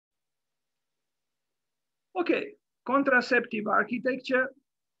Okay, contraceptive architecture.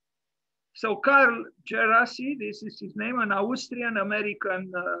 So Karl Gerassi, this is his name, an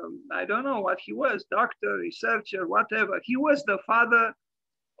Austrian-American, I don't know what he was, doctor, researcher, whatever. He was the father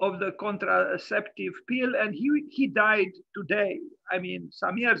of the contraceptive pill, and he died today. I mean,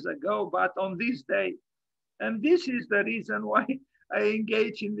 some years ago, but on this day. And this is the reason why I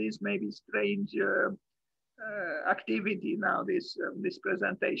engage in this maybe strange activity now, this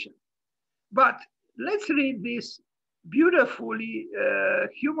presentation. But let's read this beautifully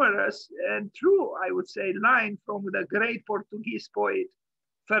humorous and true, I would say, line from the great Portuguese poet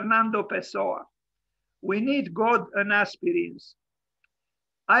Fernando Pessoa. We need God and aspirins.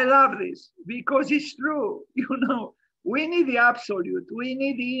 I love this because it's true. You know, we need the absolute, we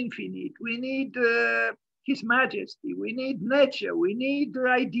need the infinite, we need His Majesty, we need nature, we need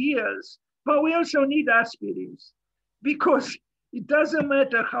ideals, but we also need aspirins because it doesn't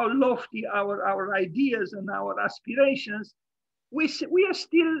matter how lofty our ideas and our aspirations, we are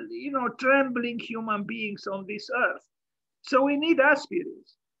still, you know, trembling human beings on this earth. So we need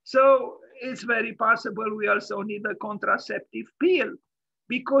aspirins. So it's very possible we also need a contraceptive pill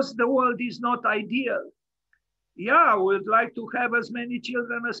because the world is not ideal. Yeah, we'd like to have as many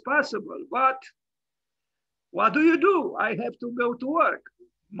children as possible, but what do? I have to go to work.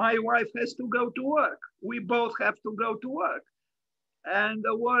 My wife has to go to work. We both have to go to work. And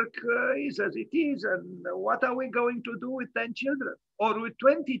the work is as it is. And what are we going to do with 10 children or with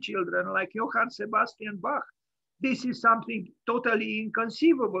 20 children like Johann Sebastian Bach? This is something totally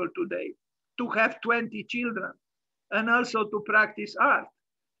inconceivable today, to have 20 children and also to practice art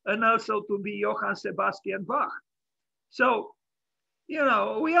and also to be Johann Sebastian Bach. So, you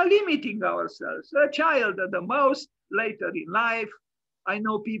know, we are limiting ourselves. A child at the most, later in life. I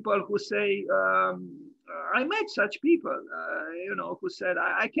know people who say, I met such people, you know, who said,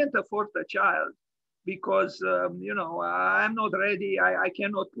 I can't afford a child because, you know, I'm not ready. I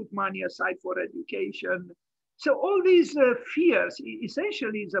cannot put money aside for education. So all these fears,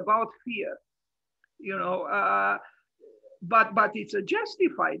 essentially is about fear, you know, but it's a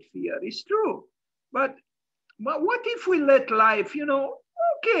justified fear, it's true. But what if we let life, you know,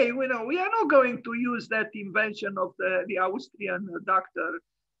 okay, you know, we are not going to use that invention of the Austrian doctor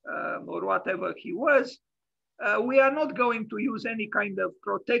or whatever he was. We are not going to use any kind of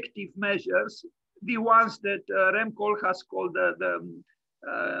protective measures, the ones that Rem Koolhaas called the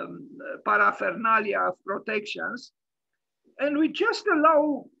paraphernalia of protections. And we just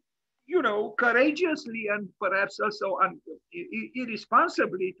allow, you know, courageously and perhaps also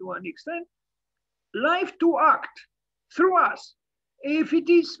irresponsibly to an extent, life to act through us. If it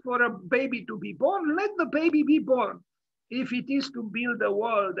is for a baby to be born, let the baby be born. If it is to build a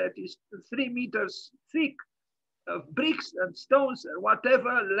wall that is 3 meters thick of bricks and stones or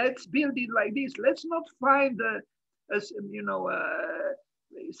whatever, let's build it like this. Let's not find, you know,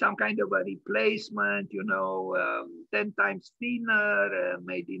 some kind of a replacement, you know, 10 times thinner,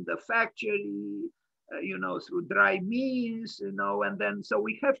 made in the factory, you know, through dry means, you know, and then so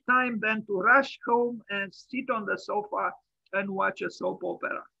we have time then to rush home and sit on the sofa and watch a soap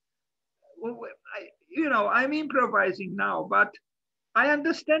opera. You know, I'm improvising now, but I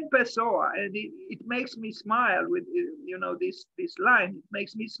understand Pessoa, and it makes me smile with, you know, this line. It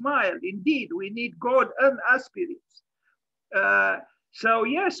makes me smile. Indeed, we need God and aspirins. So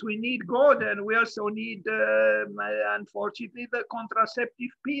yes, we need God, and we also need, unfortunately, the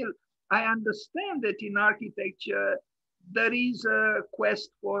contraceptive pill. I understand that in architecture, there is a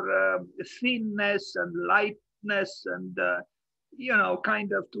quest for thinness and lightness and, you know,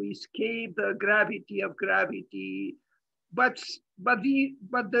 kind of to escape the gravity of gravity. But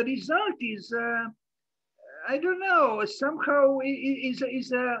the result is, I don't know, somehow is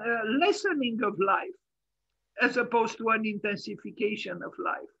a lessening of life as opposed to an intensification of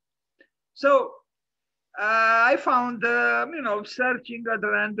life. So I found, you know, searching at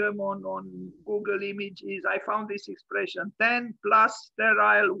random on Google Images, I found this expression, 10 plus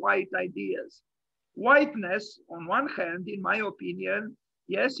sterile white ideas. Whiteness, on one hand, in my opinion,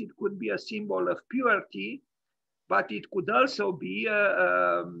 yes, it could be a symbol of purity, but it could also be,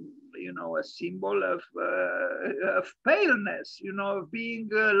 you know, a symbol of paleness, you know, of being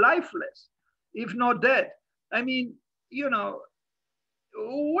lifeless, if not dead. I mean, you know,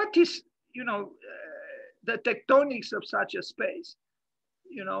 what is, you know, the tectonics of such a space?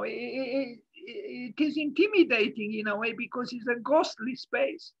 You know, it is intimidating in a way because it's a ghostly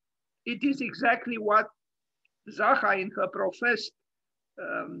space. It is exactly what Zaha, in her professed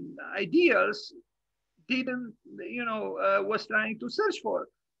ideals, didn't, you know, was trying to search for: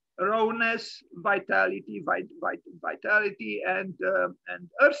 rawness, vitality, and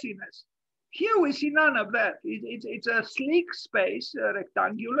earthiness. Here we see none of that. It's a sleek space,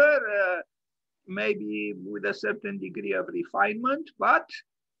 rectangular, maybe with a certain degree of refinement, but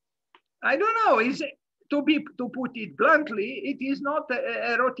I don't know. To put it bluntly, it is not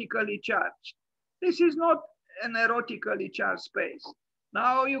erotically charged. This is not an erotically charged space.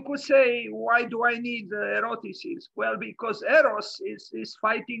 Now you could say, why do I need eroticism? Well, because Eros is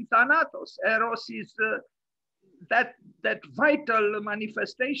fighting Thanatos. Eros is that vital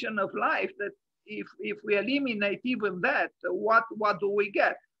manifestation of life that if we eliminate even that, what do we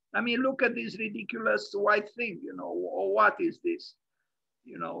get? I mean, look at this ridiculous white thing, you know, what is this?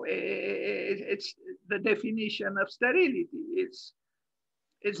 You know, it's the definition of sterility.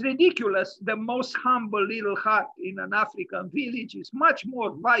 It's ridiculous. The most humble little hut in an African village is much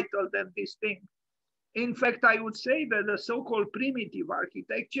more vital than this thing. In fact, I would say that the so-called primitive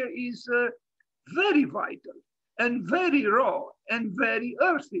architecture is very vital and very raw and very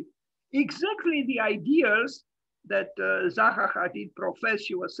earthy. Exactly the ideals that Zaha Hadid professed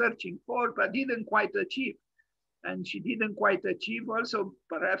she was searching for, but didn't quite achieve. And she didn't quite achieve also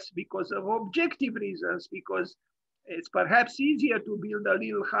perhaps because of objective reasons, because it's perhaps easier to build a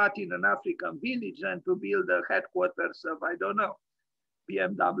little hut in an African village than to build the headquarters of, I don't know,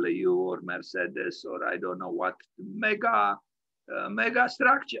 BMW or Mercedes or I don't know what mega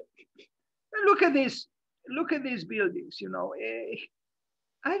structure. And look at these buildings, you know.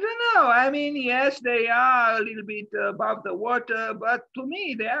 I don't know. I mean, yes, they are a little bit above the water, but to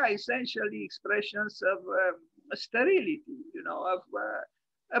me, they are essentially expressions of sterility, you know,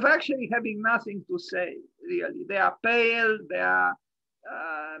 of actually having nothing to say, really. They are pale, they are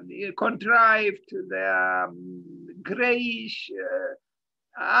contrived, they are grayish.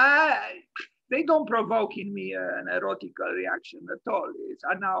 They don't provoke in me an erotical reaction at all. It's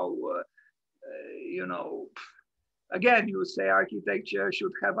now, you know, again, you say architecture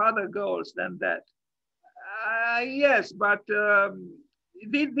should have other goals than that. Yes, but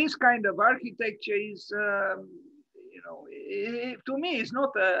this kind of architecture is, you know, to me, it's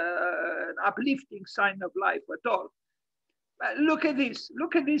not an uplifting sign of life at all. Look at this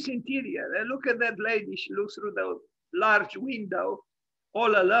interior. Look at that lady. She looks through the large window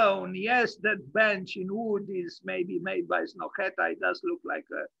all alone. Yes, that bench in wood is maybe made by Snohetta. It does look like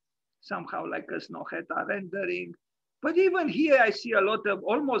somehow like a Snohetta rendering. But even here, I see a lot of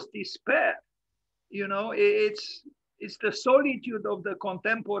almost despair. You know, it's the solitude of the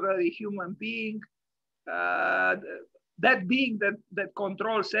contemporary human being, that being that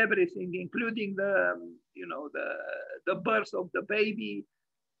controls everything, including the birth of the baby.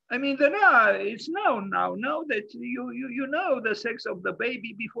 I mean, it's known now that you know the sex of the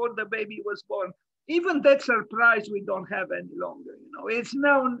baby before the baby was born. Even that surprise we don't have any longer. You know, it's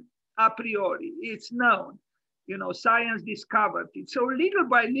known a priori. It's known. You know, science discovered it. So little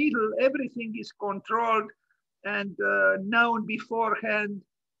by little, everything is controlled and known beforehand.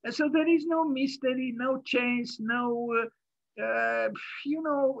 And so there is no mystery, no change, no, you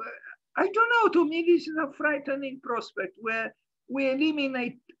know, I don't know, to me, this is a frightening prospect where we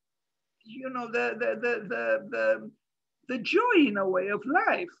eliminate, you know, the joy in a way of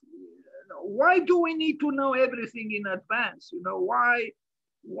life. You know, why do we need to know everything in advance? You know,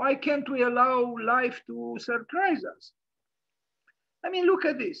 why can't we allow life to surprise us? I mean, look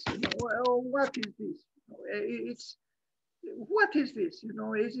at this. You know, well, what is this? What is this? You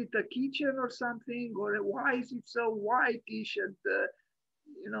know, is it a kitchen or something? Or why is it so whitish and,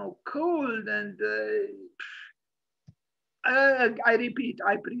 you know, cold? And I repeat,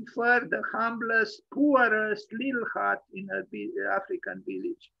 I prefer the humblest, poorest little hut in an African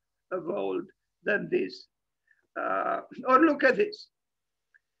village of old than this. Or look at this.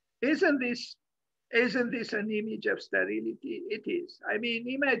 Isn't this an image of sterility? It is. I mean,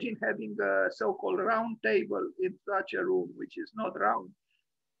 imagine having a so-called round table in such a room, which is not round.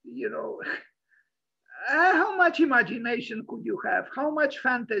 You know, how much imagination could you have? How much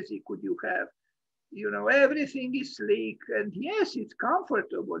fantasy could you have? You know, everything is sleek, and yes, it's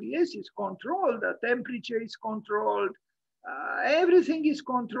comfortable. Yes, it's controlled. The temperature is controlled. Everything is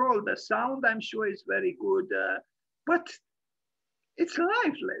controlled. The sound, I'm sure, is very good. But it's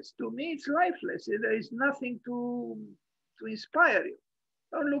lifeless. To me, it's lifeless. There is nothing to inspire you.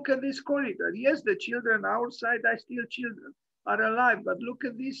 Oh, look at this corridor. Yes, the children outside are still children, are alive, but look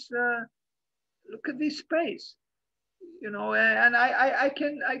at this space. You know, and I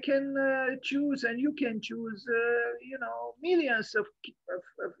can choose, and you can choose, you know, millions of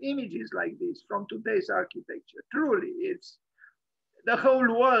images like this from today's architecture. Truly, it's the whole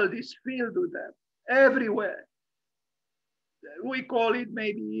world is filled with them everywhere. We call it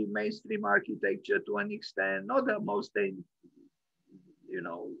maybe mainstream architecture to an extent, not the most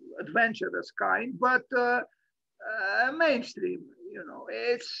adventurous kind, but mainstream.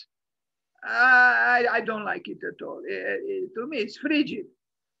 It's I don't like it at all. To me, it's frigid.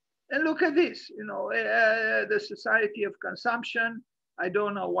 And look at this, the society of consumption. I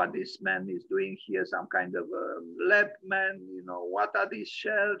don't know what this man is doing here, some kind of a lab man, what are these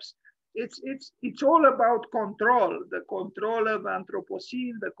shelves? It's all about control, the control of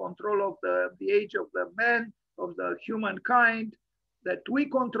Anthropocene, the control of the age of the man, of the humankind, that we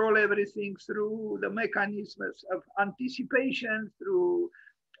control everything through the mechanisms of anticipation, through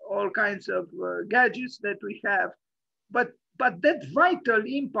all kinds of gadgets that we have. But that vital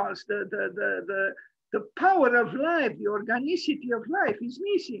impulse, the power of life, the organicity of life is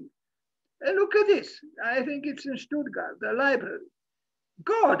missing. And look at this. I think it's in Stuttgart, the library.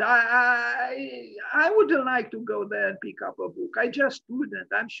 God, I wouldn't like to go there and pick up a book. I just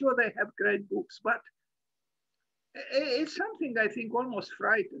wouldn't. I'm sure they have great books, but it's something I think almost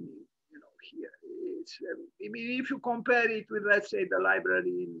frightening, here. I mean, if you compare it with, let's say, the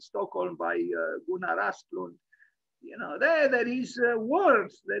library in Stockholm by Gunnar Asplund, there is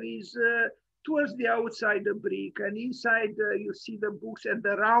words, there is towards the outside the brick, and inside you see the books and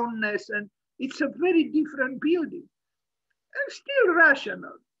the roundness, and it's a very different building. And still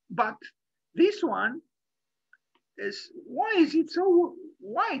rational, but this one is, why is it so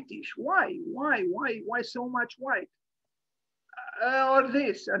whitish? Why so much white? Or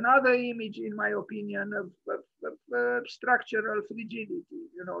this, another image, in my opinion, of structural frigidity,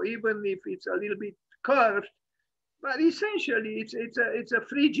 even if it's a little bit curved, but essentially it's a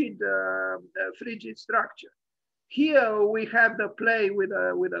frigid structure. Here we have the play with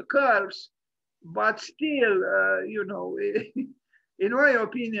the curves, but still, in my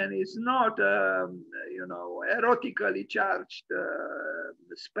opinion, it's not erotically charged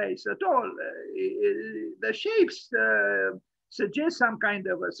space at all. The shapes suggest some kind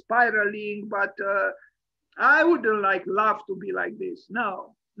of a spiraling, but I wouldn't like love to be like this.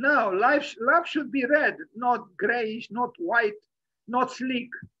 No, love should be red, not grayish, not white, not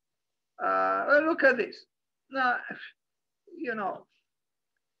sleek. Look at this. Now,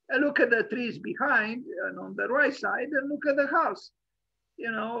 look at the trees behind and on the right side, and look at the house.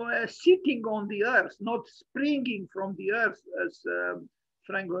 Sitting on the earth, not springing from the earth, as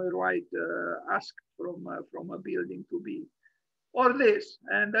Frank Lloyd Wright asked from a building to be. Or this,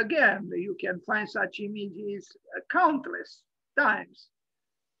 and again, you can find such images countless times.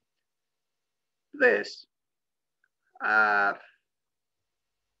 This,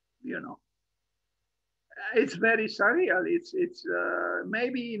 it's very surreal. It's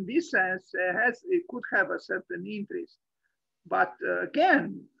maybe in this sense it could have a certain interest, but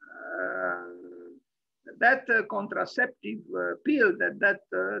again, that contraceptive pill that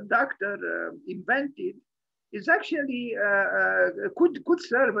doctor invented is actually could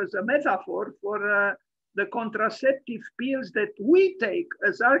serve as a metaphor for the contraceptive pills that we take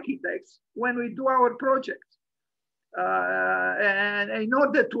as architects when we do our projects. And in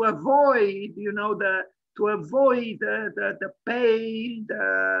order to avoid, the pain,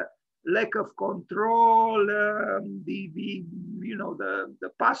 the lack of control, the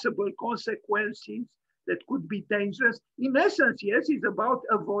possible consequences that could be dangerous. In essence, yes, it's about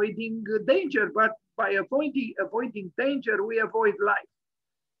avoiding danger, but by avoiding danger, we avoid life.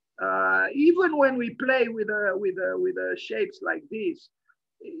 Even when we play with shapes like this,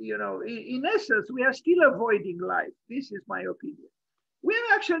 in essence, we are still avoiding life. This is my opinion.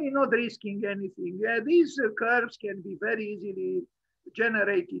 We're actually not risking anything. These curves can be very easily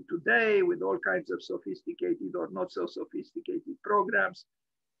generated today with all kinds of sophisticated or not so sophisticated programs,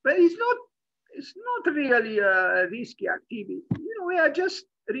 but it's not really a risky activity. We are just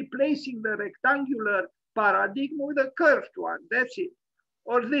replacing the rectangular paradigm with a curved one. That's it.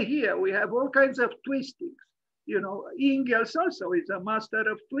 Or here we have all kinds of twistings. Ingalls also is a master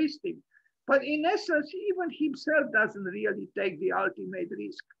of twisting. But in essence, even himself doesn't really take the ultimate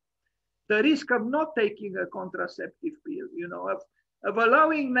risk. The risk of not taking a contraceptive pill, of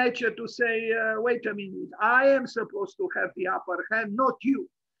allowing nature to say, wait a minute, I am supposed to have the upper hand, not you.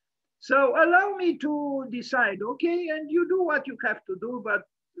 So allow me to decide, okay, and you do what you have to do, but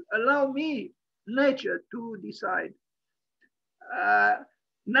allow me, nature, to decide.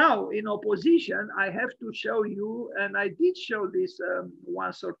 Now, in opposition, I have to show you, and I did show this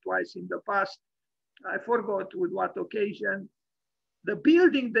once or twice in the past, I forgot with what occasion, the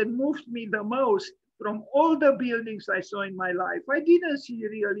building that moved me the most from all the buildings I saw in my life. I didn't see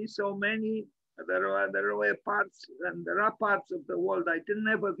really so many. There were parts, and there are parts of the world I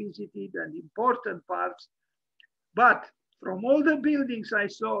never visited, and important parts. But from all the buildings I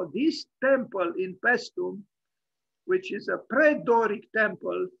saw, this temple in Paestum, which is a pre-Doric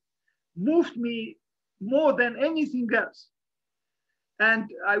temple, moved me more than anything else. And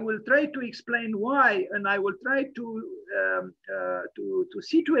I will try to explain why, and I will try to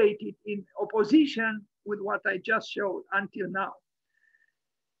situate it in opposition with what I just showed until now.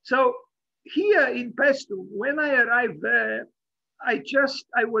 So here in Paestum, when I arrived there, I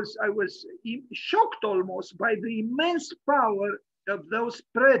was shocked almost by the immense power of those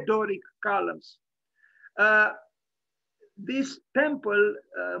pre-Doric columns. This temple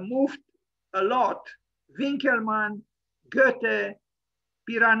moved a lot. Winkelmann, Goethe,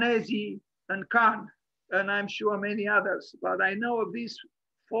 Piranesi, and Kahn, and I'm sure many others, but I know of these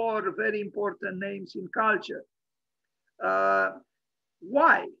 4 very important names in culture.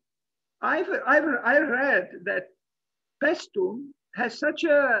 Why? I read that Paestum has such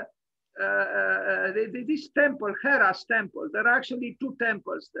a, this temple, Hera's temple, there are actually 2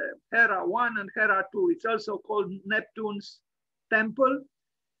 temples there, Hera 1 and Hera 2. It's also called Neptune's temple.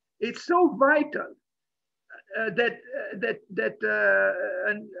 It's so vital that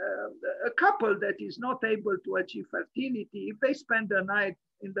a couple that is not able to achieve fertility, if they spend the night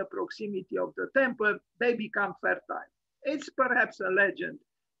in the proximity of the temple, they become fertile. It's perhaps a legend,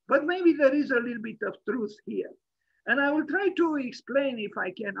 but maybe there is a little bit of truth here. And I will try to explain if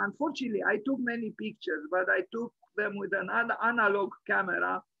I can. Unfortunately, I took many pictures, but I took them with an analog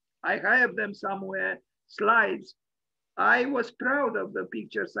camera. I have them somewhere, slides. I was proud of the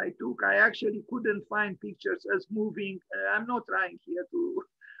pictures I took. I actually couldn't find pictures as moving. I'm not trying here to,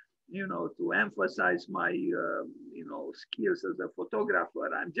 to emphasize my, skills as a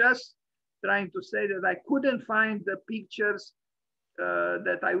photographer. I'm just trying to say that I couldn't find the pictures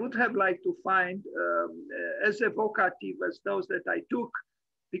that I would have liked to find as evocative as those that I took,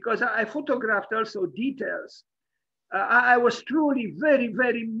 because I photographed also details. I was truly very,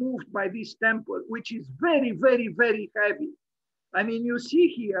 very moved by this temple, which is very, very, very heavy. I mean, you see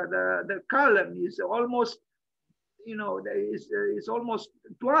here, the column is almost, is almost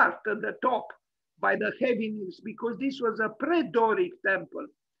dwarfed at the top by the heaviness, because this was a pre-Doric temple.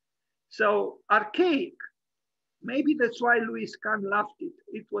 So archaic. Maybe that's why Louis Kahn loved it.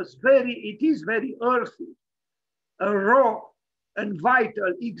 It is very earthy, raw, and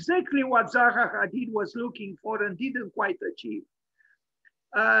vital, exactly what Zaha Hadid was looking for and didn't quite achieve.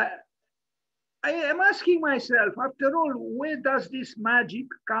 I am asking myself, after all, where does this magic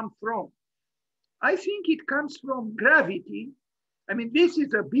come from? I think it comes from gravity. I mean, this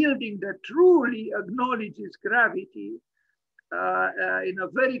is a building that truly acknowledges gravity in a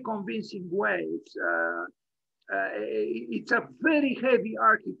very convincing way. It's a very heavy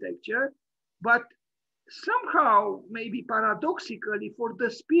architecture, but somehow, maybe paradoxically, for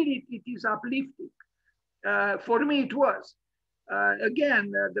the spirit, it is uplifting. For me, it was.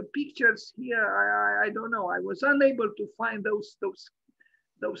 Again, the pictures here, I don't know. I was unable to find those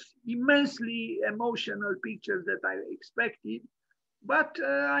immensely emotional pictures that I expected. But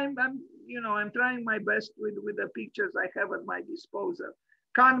I'm trying my best with the pictures I have at my disposal.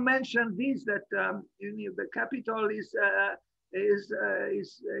 Kahn mentioned this, that the capital is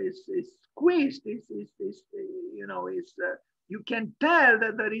squeezed. You can tell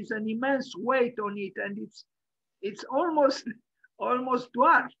that there is an immense weight on it, and it's almost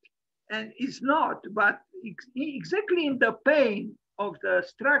dwarfed, and it's not. But exactly in the pain of the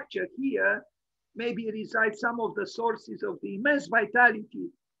structure here, maybe resides some of the sources of the immense vitality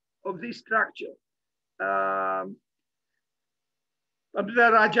of this structure.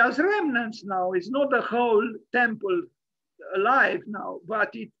 There are just remnants now. It's not the whole temple alive now,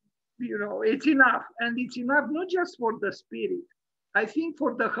 but it's enough. And it's enough not just for the spirit, I think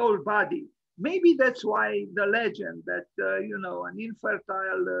for the whole body. Maybe that's why the legend that, an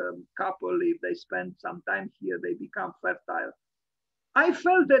infertile couple, if they spend some time here, they become fertile. I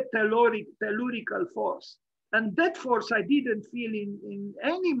felt that tellurical force. And that force I didn't feel in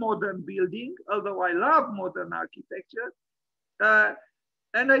any modern building, although I love modern architecture.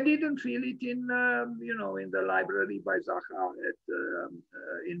 And I didn't feel it in the library by Zaha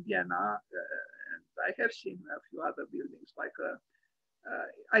in Vienna. And I have seen a few other buildings like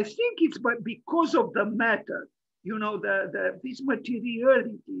I think it's because of the matter, this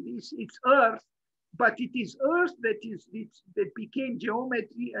materiality, it's earth, but it is earth that became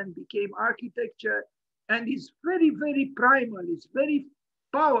geometry and became architecture, and is very, very primal. It's very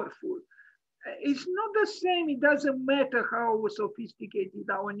powerful. It's not the same. It doesn't matter how sophisticated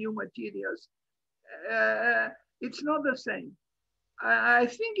our new materials. It's not the same. I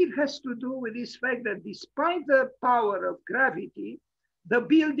think it has to do with this fact that despite the power of gravity, the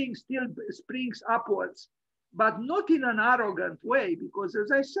building still springs upwards, but not in an arrogant way, because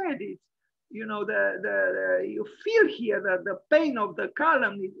as I said, you know, you feel here that the pain of the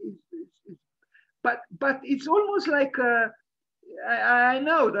column but it's almost like I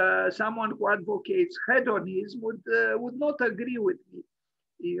know that someone who advocates hedonism would not agree with me,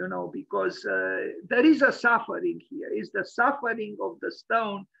 you know, because there is a suffering here. It's the suffering of the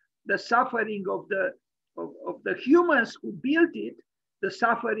stone, the suffering of the humans who built it, the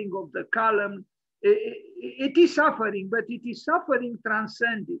suffering of the column. It is suffering, but it is suffering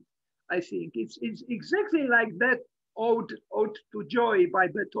transcended. I think it's exactly like that ode to joy by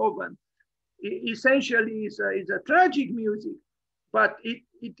Beethoven. Essentially, is a tragic music, but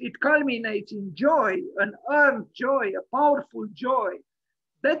it culminates in joy, an earned joy, a powerful joy.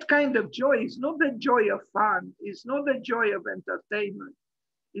 That kind of joy is not the joy of fun, it's not the joy of entertainment,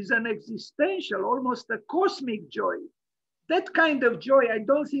 it's an existential, almost a cosmic joy. That kind of joy, I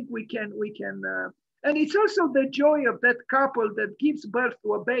don't think we can, and it's also the joy of that couple that gives birth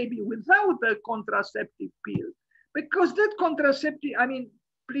to a baby without a contraceptive pill. Because that contraceptive, I mean,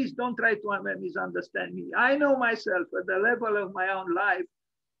 please don't try to misunderstand me. I know myself at the level of my own life,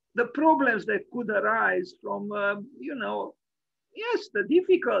 the problems that could arise from, you know, yes, the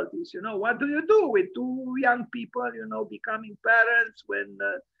difficulties, you know, what do you do with two young people, you know, becoming parents when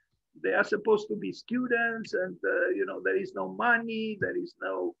they are supposed to be students and, you know, there is no money, there is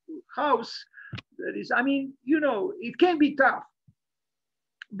no house, there is, I mean, you know, it can be tough.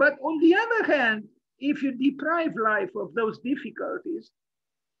 But on the other hand, if you deprive life of those difficulties,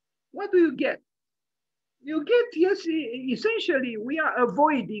 what do you get? You get, yes, essentially, we are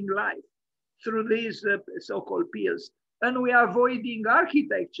avoiding life through these so-called pills. And we are avoiding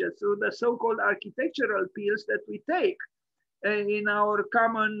architecture through the so-called architectural pills that we take in our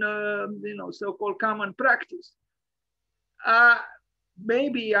common, you know, so-called common practice.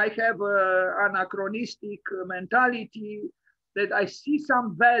 Maybe I have an anachronistic mentality that I see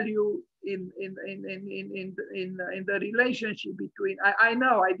some value in the relationship between. I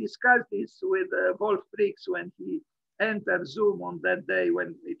know I discussed this with Wolf Briggs when he entered Zoom on that day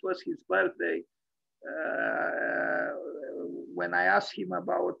when it was his birthday. When I asked him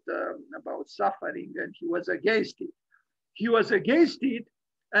about suffering, and he was against it. He was against it,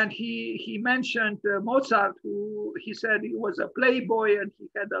 and he mentioned Mozart, who he said he was a playboy and he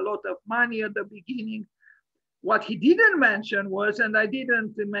had a lot of money at the beginning. What he didn't mention was, and I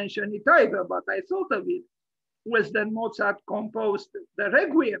didn't mention it either, but I thought of it, was that Mozart composed the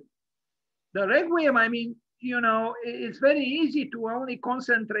Requiem. The Requiem, I mean, you know, it's very easy to only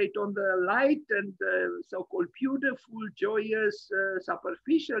concentrate on the light and so-called beautiful, joyous,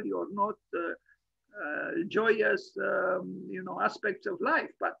 superficially or not joyous, you know, aspects of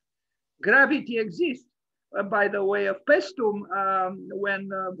life. But gravity exists. By the way of Pestum, when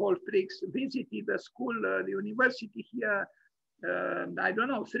Wolf Briggs visited the school, the university here, I don't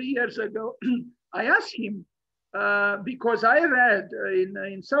know, 3 years ago, I asked him, because I read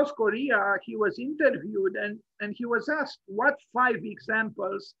in South Korea, he was interviewed and he was asked, what 5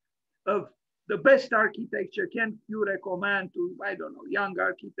 examples of the best architecture can you recommend to, I don't know, young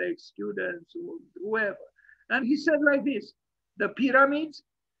architects, students, or whoever? And he said like this: the pyramids,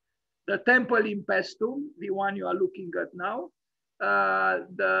 the temple in Pestum, the one you are looking at now,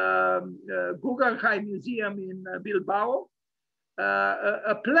 the Guggenheim Museum in Bilbao,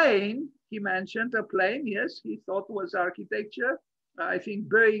 a plane, he mentioned a plane, yes, he thought was architecture. I think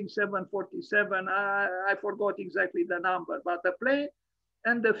Boeing 747, I forgot exactly the number, but a plane.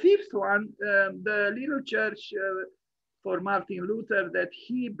 And the 5th one, the little church for Martin Luther that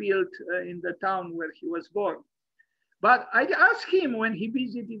he built in the town where he was born. But I asked him when he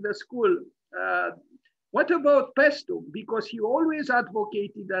visited the school, what about Pestum? Because he always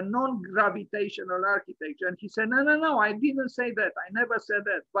advocated a non-gravitational architecture. And he said, no, I didn't say that. I never said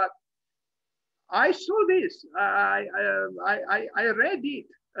that. But I saw this. I read it.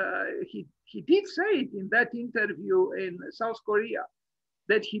 He did say it in that interview in South Korea,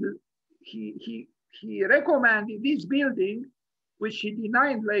 that he recommended this building, which he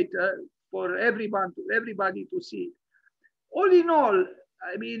denied later, for everybody to see. All in all,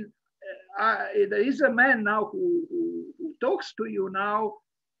 I mean, there is a man now who talks to you now,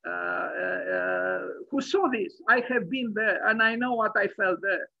 who saw this. I have been there, and I know what I felt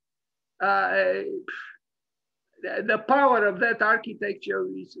there. The power of that architecture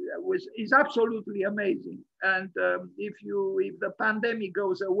is absolutely amazing. And if the pandemic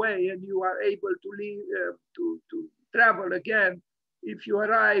goes away and you are able to leave to travel again, if you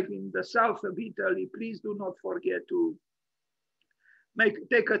arrive in the south of Italy, please do not forget to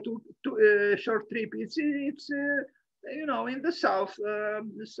take a short trip. It's you know, in the south.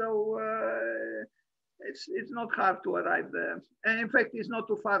 It's not hard to arrive there. And in fact, it's not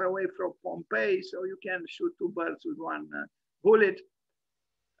too far away from Pompeii, so you can shoot two birds with one bullet.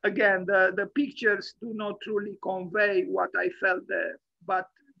 Again, the pictures do not truly convey what I felt there, but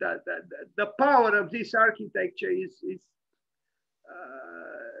the power of this architecture is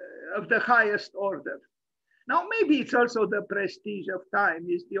of the highest order. Now, maybe it's also the prestige of time.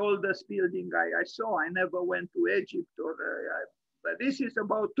 It's the oldest building I saw. I never went to Egypt, but this is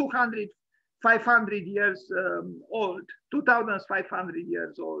about 200, 500 years old, 2,500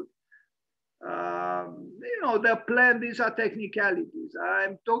 years old. You know, the plan, these are technicalities.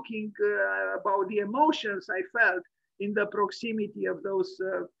 I'm talking about the emotions I felt in the proximity of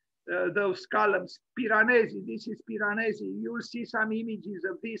those columns. Piranesi, this is Piranesi. You'll see some images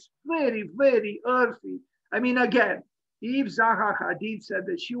of this very, very earthy. I mean, again, if Zaha Hadid said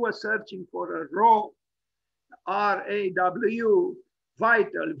that she was searching for a raw, R-A-W,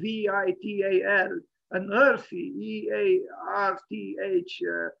 vital, V-I-T-A-L, an earthy, E-A-R-T-H-Y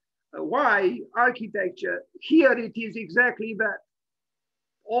architecture, here it is exactly that.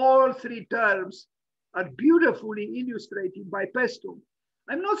 All three terms are beautifully illustrated by Pestum.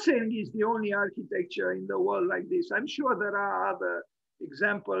 I'm not saying it's the only architecture in the world like this. I'm sure there are other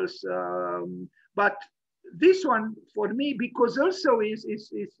examples, but this one for me, because also is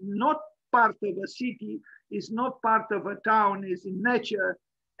not part of a city, is not part of a town, is in nature,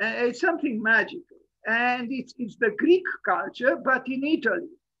 it's something magical. And it's the Greek culture, but in Italy.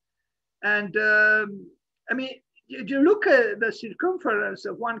 And I mean, you look at the circumference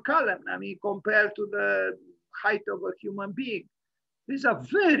of one column, I mean, compared to the height of a human being. These are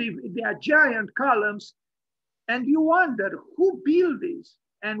they are giant columns. And you wonder who built this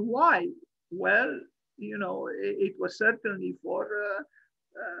and why? Well, you know, it was certainly for,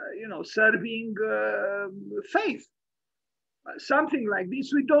 you know, serving faith. Something like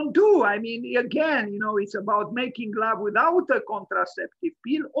this we don't do. I mean, again, you know, it's about making love without a contraceptive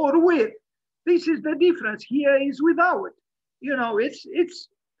pill or with. This is the difference. Here is without. You know, it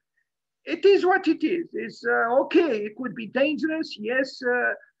is what it is. It's okay. It could be dangerous. Yes,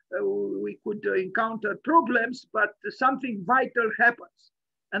 we could encounter problems, but something vital happens.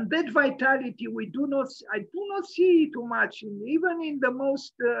 And that vitality, I do not see too much, even in the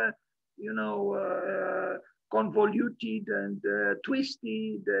most, you know, convoluted and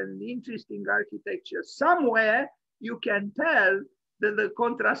twisted and interesting architecture. Somewhere you can tell that the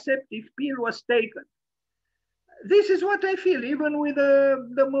contraceptive pill was taken. This is what I feel, even with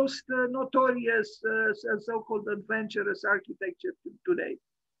the most notorious so-called adventurous architecture today.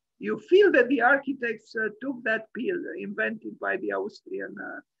 You feel that the architects took that pill invented by the Austrian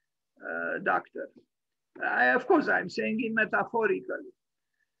doctor. Of course, I'm saying it metaphorically.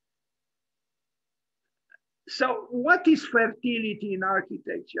 So what is fertility in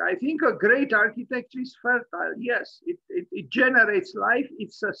architecture? I think a great architecture is fertile. Yes, it generates life,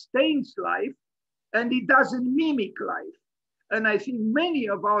 it sustains life, and it doesn't mimic life. And I think many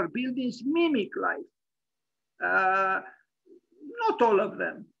of our buildings mimic life. Not all of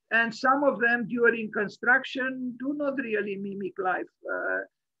them. And some of them during construction do not really mimic life.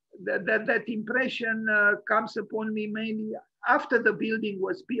 That impression comes upon me mainly after the building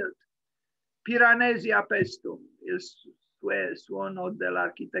was built. Piranesi a Pestum, il suono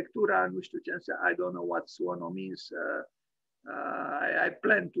dell'architettura, nu știu ce înseamnă, I don't know what suono means. I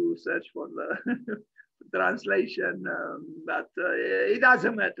plan to search for the translation, but it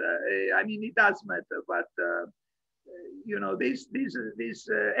doesn't matter. I mean, it does matter, but you know, these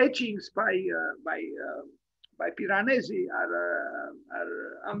etchings by Piranesi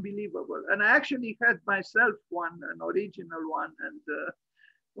are unbelievable. And I actually had myself one, an original one, and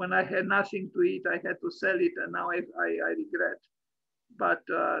when I had nothing to eat, I had to sell it, and now I regret. But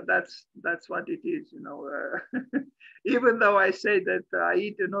that's what it is, you know. Even though I say that I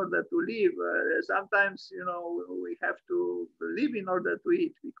eat in order to live, sometimes, you know, we have to live in order to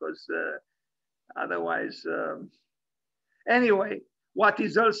eat, because otherwise. Anyway, what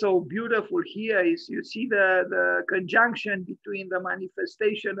is also beautiful here is you see the conjunction between the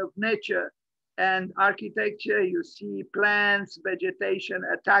manifestation of nature and architecture. You see plants, vegetation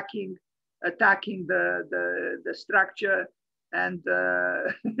attacking the structure, and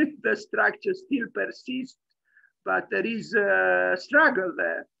the structure still persists, but there is a struggle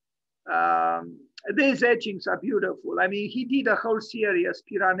there. These etchings are beautiful. I mean, he did a whole series,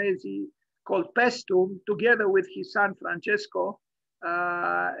 Piranesi, called Pestum, together with his son Francesco,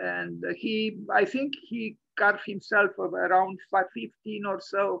 and I think he carved himself of around 15 or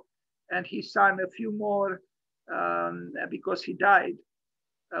so, and his son a few more, because he died.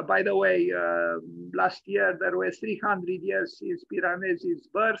 By the way, last year there were 300 years since Piranesi's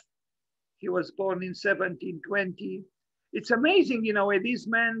birth. He was born in 1720. It's amazing, in a way, this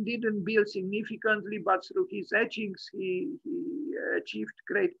man didn't build significantly, but through his etchings, he achieved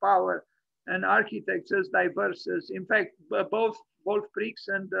great power. And architects as diverse as, in fact, both Wolf Prix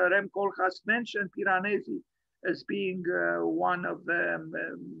and Rem Koolhaas mentioned Piranesi as being one of the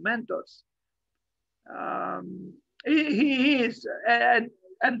mentors. He is, and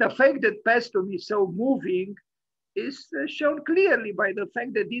the fact that Paestum is so moving is shown clearly by the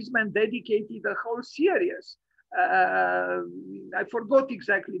fact that this man dedicated a whole series. I forgot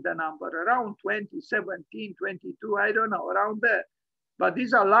exactly the number, around 20, 17, 22, I don't know, around there. But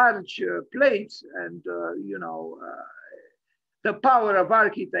these are large plates, and the power of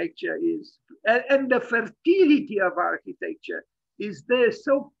architecture is, and the fertility of architecture is there,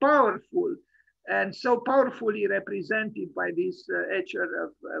 so powerful and so powerfully represented by this etcher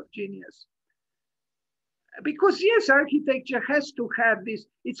of genius. Because yes, architecture has to have this,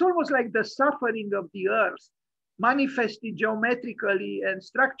 it's almost like the suffering of the earth, manifested geometrically and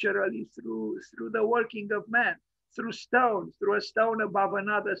structurally through the working of man, through stone, through a stone above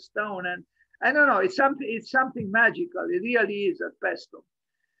another stone. And I don't know, it's something magical. It really is at Paestum.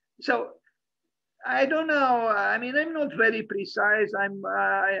 So I don't know. I mean, I'm not very precise. In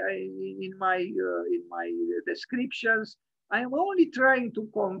my descriptions, I'm only trying to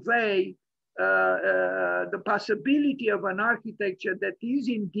convey the possibility of an architecture that is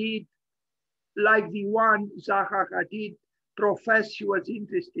indeed like the one Zaha Hadid professed she was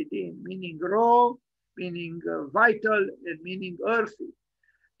interested in, meaning raw, meaning vital, and meaning earthy.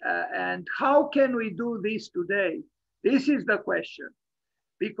 And how can we do this today? This is the question,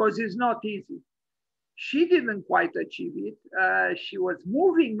 because it's not easy. She didn't quite achieve it. She was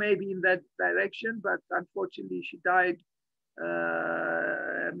moving maybe in that direction, but unfortunately she died.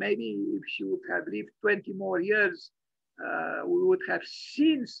 Maybe if she would have lived 20 more years, we would have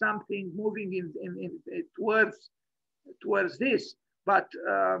seen something moving in towards this. But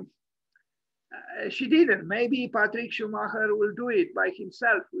she didn't. Maybe Patrick Schumacher will do it by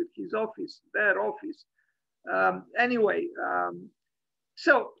himself with his office, their office. Anyway,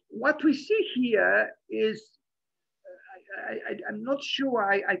 so what we see here is, I'm not sure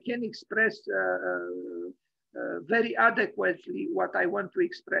I can express very adequately what I want to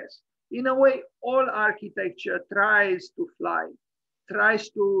express. In a way, all architecture tries to fly, tries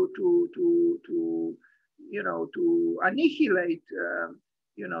to annihilate,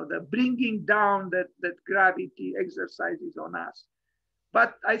 the bringing down that gravity exercises on us.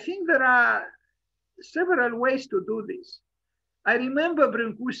 But I think there are several ways to do this. I remember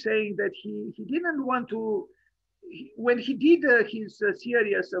Brancusi saying that he didn't want to, when he did his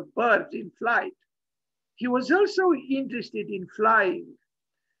series of birds in flight, he was also interested in flying,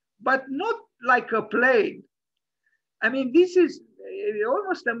 but not like a plane. I mean, this is, it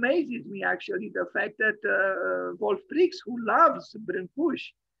almost amazes me actually, the fact that Wolf Prix, who loves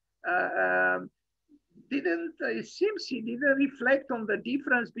Brancusi, it seems he didn't reflect on the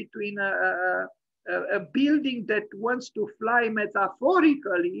difference between a building that wants to fly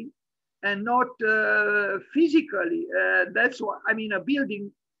metaphorically and not physically. That's what, I mean, a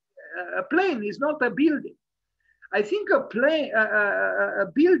plane is not a building. I think a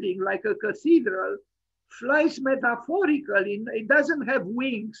building like a cathedral flies metaphorically. It doesn't have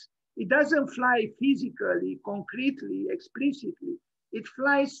wings. It doesn't fly physically, concretely, explicitly. It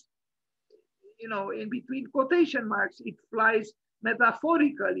flies, in between quotation marks, it flies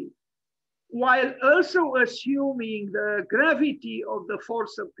metaphorically, while also assuming the gravity of the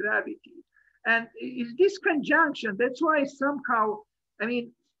force of gravity. And it's this conjunction, that's why somehow, I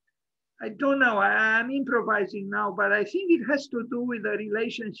mean, I don't know, I'm improvising now, but I think it has to do with the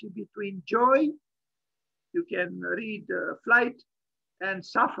relationship between joy, you can read flight, and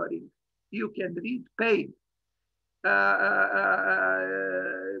suffering, you can read pain. I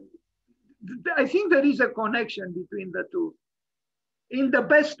think there is a connection between the two in the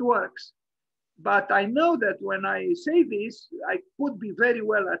best works. But I know that when I say this, I could be very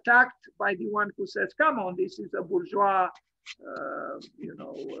well attacked by the one who says, come on, this is a bourgeois,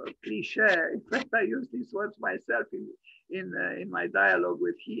 cliche. In fact, I use these words myself in my dialogue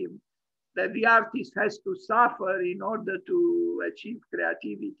with him, that the artist has to suffer in order to achieve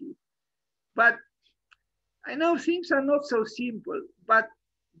creativity. But I know things are not so simple, but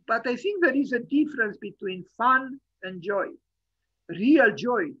I think there is a difference between fun and joy. Real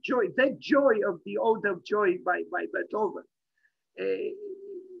joy, that joy of the Ode of Joy by Beethoven.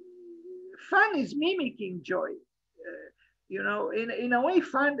 Fun is mimicking joy. In a way,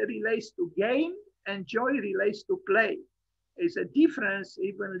 fun relates to game and joy relates to play. It's a difference,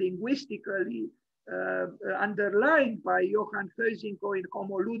 even linguistically, underlined by Johann Huizinga in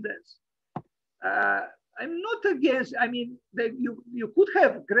Homo Ludens. Uh, I'm not against, I mean, you could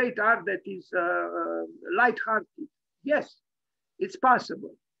have great art that is light-hearted. Yes, it's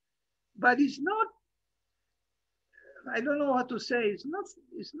possible. But it's not, I don't know what to say. It's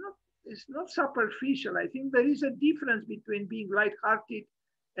not superficial. I think there is a difference between being light-hearted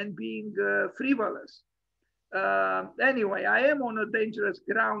and being frivolous. Anyway, I am on a dangerous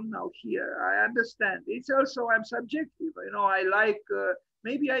ground now here. I understand. It's also, I'm subjective. I like,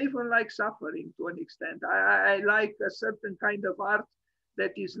 maybe I even like suffering to an extent. I like a certain kind of art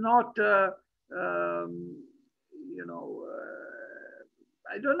that is not, um, you know,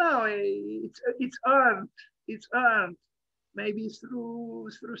 I don't know. It's earned. It's earned, maybe through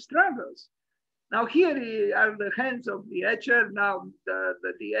struggles. Now here are the hands of the etcher. Now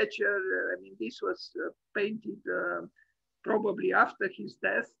the etcher, I mean, this was painted probably after his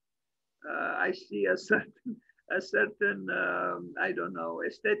death. I see a certain I don't know,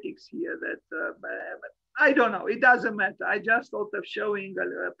 aesthetics here that but I don't know. It doesn't matter. I just thought of showing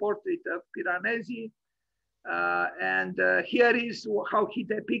a portrait of Piranesi, and here is how he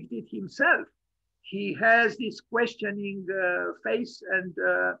depicted himself. He has this questioning face, and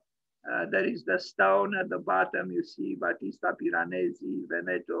there is the stone at the bottom. You see Battista Piranesi,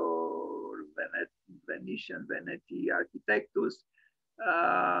 Venetian Veneti Architectus.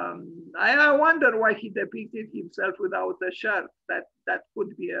 I wonder why he depicted himself without a shirt. That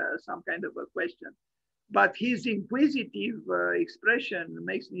could be some kind of a question. But his inquisitive expression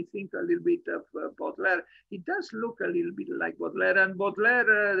makes me think a little bit of Baudelaire. He does look a little bit like Baudelaire. And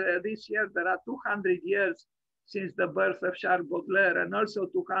Baudelaire, this year, there are 200 years since the birth of Charles Baudelaire, and also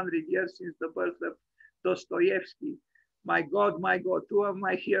 200 years since the birth of Dostoevsky. My God, two of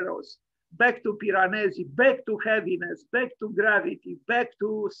my heroes. Back to Piranesi, back to heaviness, back to gravity, back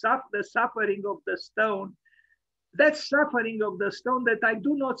to the suffering of the stone. That suffering of the stone that I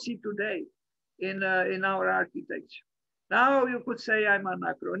do not see today in our architecture. Now you could say I'm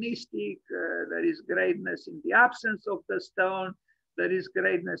anachronistic. There is greatness in the absence of the stone. There is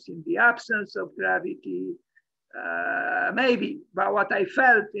greatness in the absence of gravity. Maybe, but what I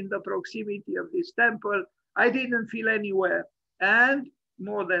felt in the proximity of this temple, I didn't feel anywhere. And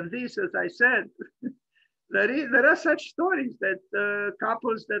more than this, as I said, there are such stories that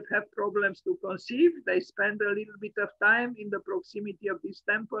couples that have problems to conceive, they spend a little bit of time in the proximity of this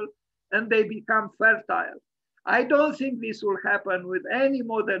temple and they become fertile. I don't think this will happen with any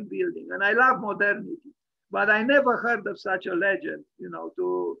modern building, and I love modernity, but I never heard of such a legend,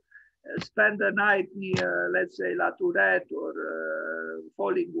 to spend the night near, let's say, La Tourette or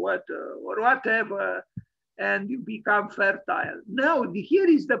Falling Water or whatever, and you become fertile. No, here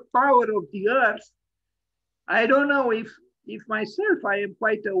is the power of the earth. I don't know if myself I am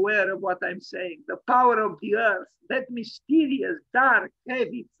quite aware of what I'm saying. The power of the earth, that mysterious, dark,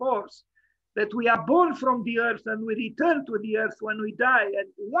 heavy force that we are born from the earth and we return to the earth when we die. And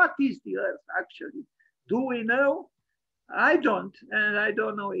what is the earth actually? Do we know? I don't, and I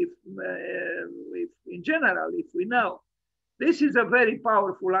don't know if in general, if we know. This is a very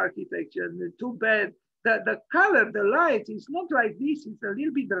powerful architecture, and too bad that the color, the light is not like this. It's a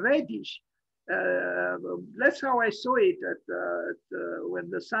little bit reddish. That's how I saw it when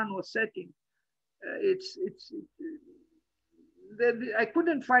the sun was setting. I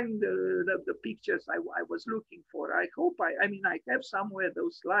couldn't find the pictures I was looking for. I hope I have somewhere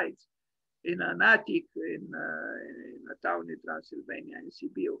those slides in an attic in a town in Transylvania, in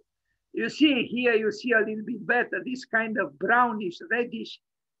Sibiu. You see here, you see a little bit better, this kind of brownish, reddish.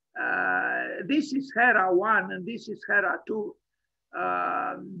 This is Hera 1 and this is Hera 2.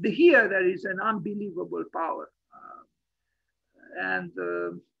 Here there is an unbelievable power.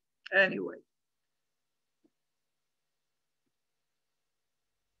 Anyway.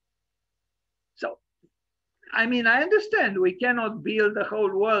 So, I understand we cannot build the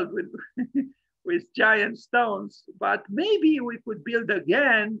whole world with, with giant stones, but maybe we could build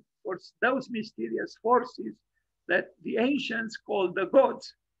again for those mysterious forces that the ancients called the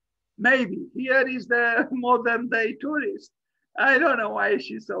gods. Maybe here is the modern day tourist. I don't know why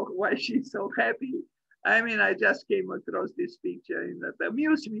she's so happy. I just came across this picture and that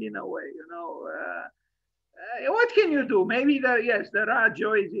amused me in a way, what can you do? Maybe there are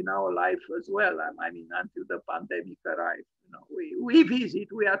joys in our life as well. Until the pandemic arrived, we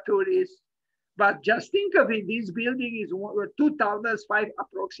visit, we are tourists. But just think of it, this building is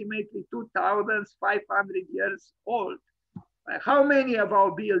approximately 2,500 years old. How many of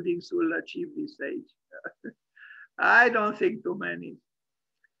our buildings will achieve this age? I don't think too many.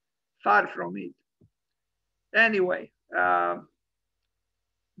 Far from it. Anyway, the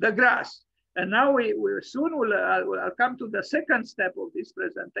grass. And now we soon will I'll come to the second step of this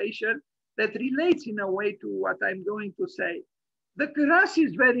presentation. that relates in a way to what I'm going to say. The grass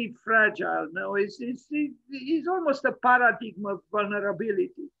is very fragile. No, it's almost a paradigm of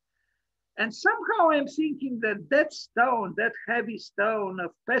vulnerability. And somehow I'm thinking that that stone, that heavy stone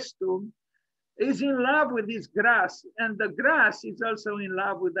of pestum, is in love with this grass, and the grass is also in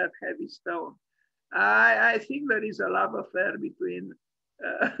love with that heavy stone. I think there is a love affair between.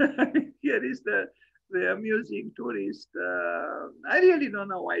 Here is the amusing tourist. I really don't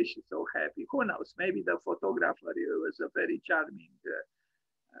know why she's so happy. Who knows? Maybe the photographer was a very charming,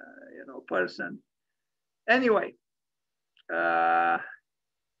 person. Anyway,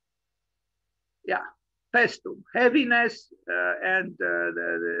 yeah, pestum, heaviness, and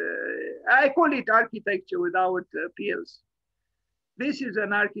I call it architecture without pills. This is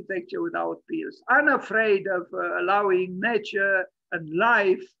an architecture without pills, unafraid of allowing nature and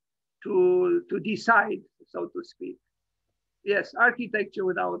life to decide, so to speak. Yes, architecture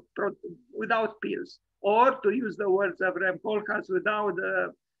without pills, or to use the words of Rem Koolhaas, without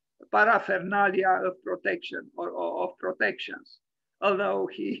paraphernalia of protection or of protections. Although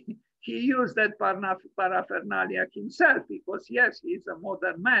he used that paraphernalia himself, because yes, he's a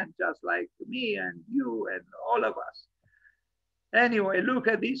modern man, just like me and you and all of us. Anyway, look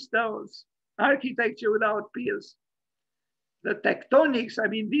at these stones, architecture without pills. The tectonics, I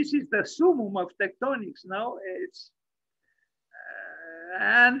mean, this is the summum of tectonics, no?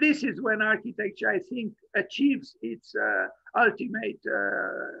 And this is when architecture, I think, achieves its ultimate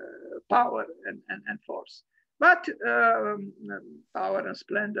power and force. But power and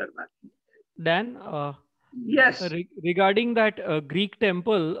splendor. But Dan, yes. Regarding that Greek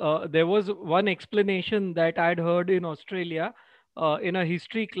temple, there was one explanation that I'd heard in Australia in a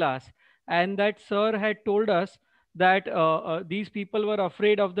history class, and that sir had told us that these people were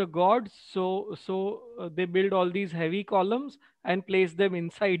afraid of the gods, so they build all these heavy columns and place them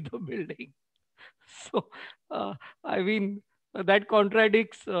inside the building. So, I mean, that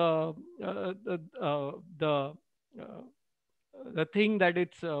contradicts the uh, the thing that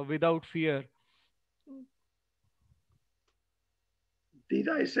it's without fear. Did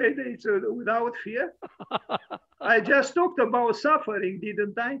I say that it's without fear? I just talked about suffering,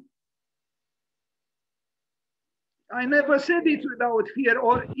 didn't I? I never said it without fear,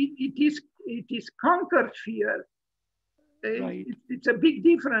 or it is conquered fear. Right. It's a big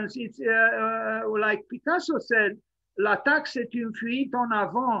difference. It's like Picasso said, l'attaque c'est une fuite en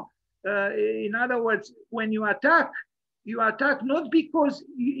avant. In other words, when you attack not because,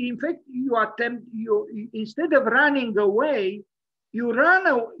 in fact, instead of running away, you run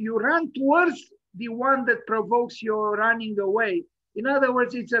towards the one that provokes your running away. In other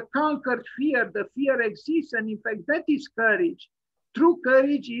words, it's a conquered fear. The fear exists, and in fact, that is courage. True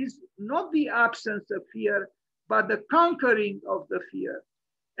courage is not the absence of fear, but the conquering of the fear.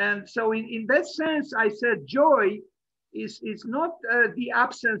 And so in that sense, I said joy is not the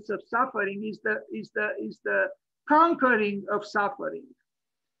absence of suffering, is the conquering of suffering.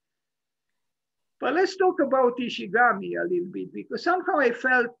 But let's talk about Ishigami a little bit, because somehow I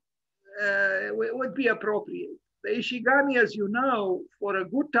felt would be appropriate. The Ishigami, as you know, for a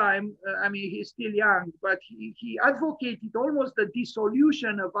good time, I mean, he's still young, but he advocated almost the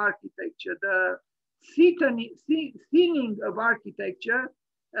dissolution of architecture, the thinning of architecture,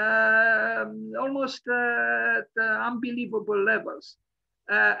 almost at unbelievable levels.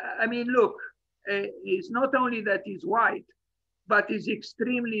 I mean, look, it's not only that he's white, but he's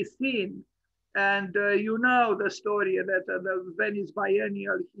extremely thin. And you know the story that the Venice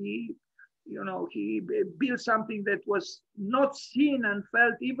Biennial, he built something that was not seen and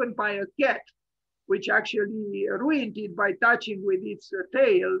felt even by a cat, which actually ruined it by touching with its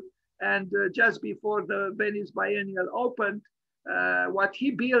tail. And just before the Venice Biennial opened, what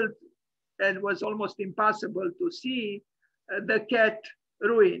he built, and was almost impossible to see, the cat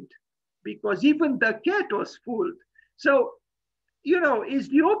ruined, because even the cat was fooled. So, is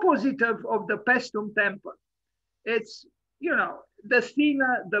the opposite of the Pestum temple. It's, the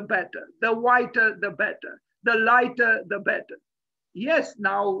thinner, the better, the whiter, the better, the lighter, the better. Yes,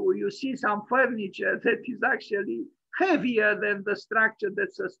 now you see some furniture that is actually heavier than the structure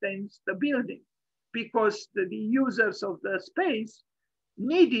that sustains the building, because the users of the space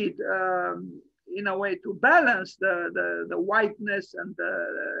needed, in a way, to balance the whiteness and the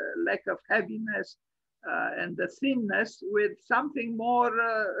lack of heaviness and the thinness with something more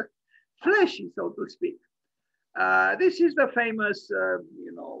fleshy, so to speak. This is the famous,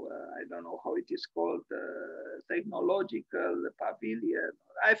 I don't know how it is called, technological pavilion.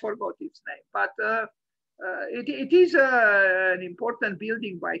 I forgot its name, but it is an important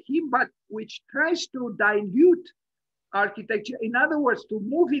building by him, but which tries to dilute architecture. In other words, to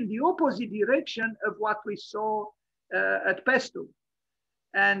move in the opposite direction of what we saw at Pestum.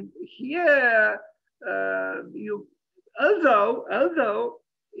 And here, although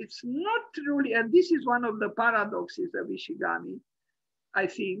it's not truly, and this is one of the paradoxes of Ishigami, I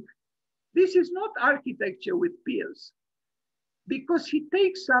think, this is not architecture with pills, because he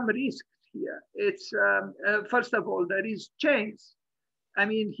takes some risks here. It's, first of all, there is chains. I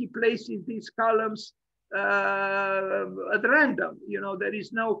mean, he places these columns at random. There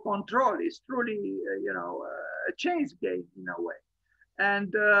is no control. It's truly, a chains game in a way.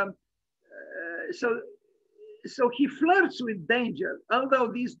 And so he flirts with danger,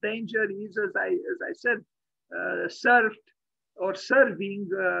 although this danger is, as I said, serving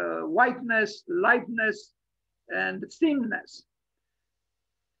whiteness, lightness, and thinness.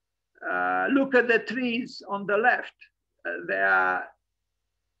 Look at the trees on the left. They are,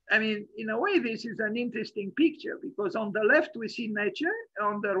 I mean, in a way, this is an interesting picture, because on the left we see nature,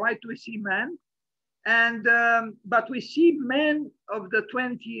 on the right we see man, and but we see men of the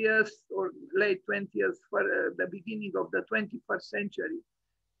 20th or late 20th, for the beginning of the 21st century.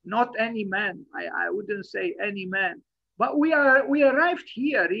 Not any man. I wouldn't say any man, but we arrived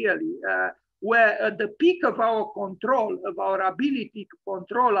here really, where at the peak of our control, of our ability to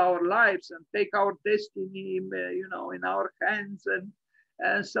control our lives and take our destiny, in our hands,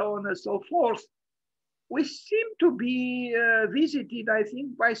 and so on and so forth, we seem to be visited, I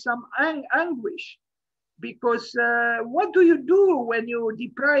think, by some anguish. Because what do you do when you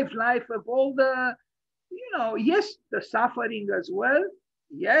deprive life of all the, yes, the suffering as well.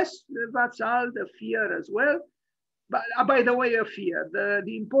 Yes, that's all, the fear as well. But by the way of fear,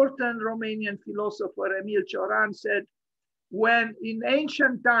 the important Romanian philosopher Emil Cioran said, when in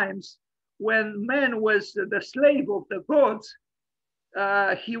ancient times, when man was the slave of the gods,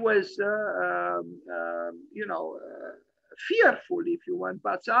 he was, fearful, if you want,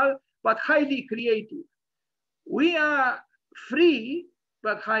 but highly creative. We are free,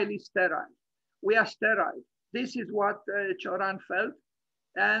 but highly sterile. We are sterile. This is what Cioran felt.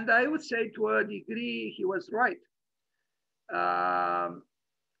 And I would say to a degree, he was right.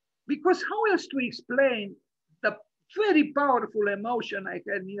 Because how else to explain the very powerful emotion I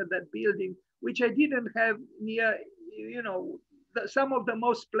had near that building, which I didn't have near, some of the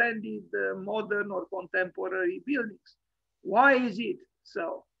most splendid modern or contemporary buildings. Why is it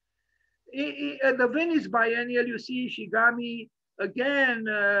so? At the Venice Biennial, you see Ishigami again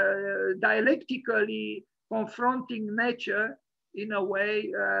dialectically confronting nature in a way,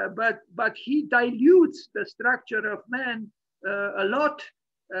 but he dilutes the structure of man a lot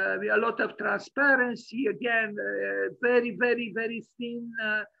of transparency, again, very, very, very thin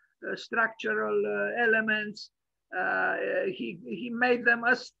structural elements. He made them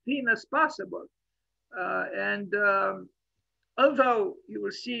as thin as possible. Although you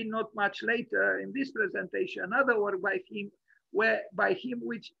will see not much later in this presentation, another work by him,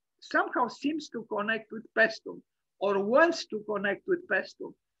 which somehow seems to connect with Pestum or wants to connect with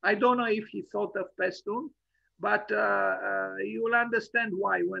Pestum. I don't know if he thought of Pestum, but you will understand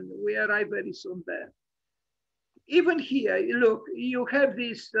why when we arrive very soon there. Even here, look, you have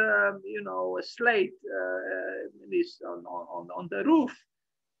this, slate, this on the roof,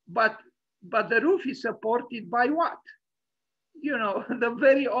 but the roof is supported by what? The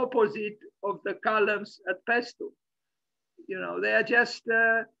very opposite of the columns at Pestum. They are just,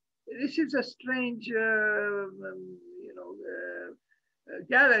 this is a strange,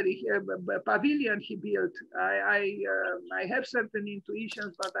 gallery, pavilion he built. I have certain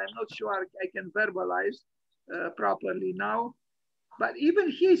intuitions, but I'm not sure I can verbalize properly now. But even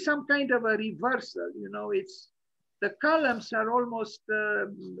here, some kind of a reversal. It's, the columns are almost,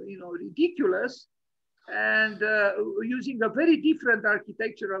 ridiculous, and using a very different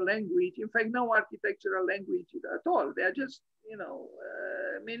architectural language. In fact, no architectural language at all. They are just,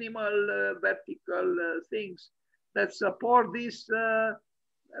 minimal vertical things that support this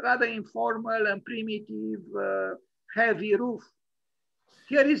rather informal and primitive, heavy roof.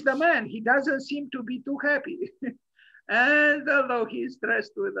 Here is the man. He doesn't seem to be too happy. And although he's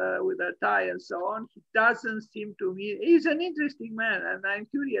dressed with a tie and so on, he doesn't seem to me, he's an interesting man, and I'm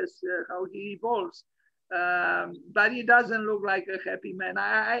curious how he evolves. But he doesn't look like a happy man.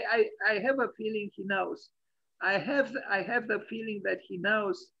 I have a feeling he knows. I have the feeling that he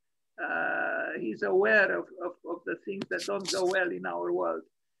knows. He's aware of the things that don't go well in our world.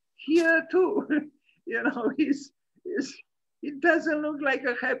 Here too, he doesn't look like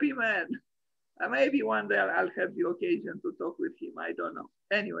a happy man. Maybe one day I'll have the occasion to talk with him. I don't know.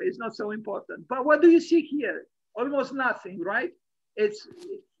 Anyway, it's not so important. But what do you see here? Almost nothing, right? It's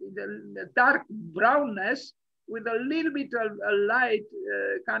the dark brownness with a little bit of a light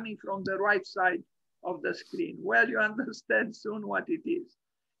coming from the right side of the screen. Well, you understand soon what it is.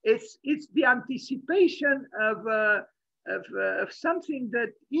 It's the anticipation of something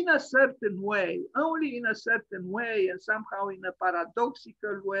that in a certain way, only in a certain way, and somehow in a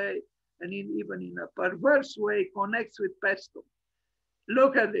paradoxical way, and even in a perverse way, connects with pesto.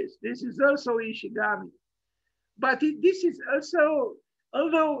 Look at this. This is also Ishigami. But this is also,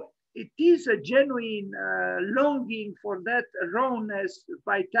 although it is a genuine longing for that rawness,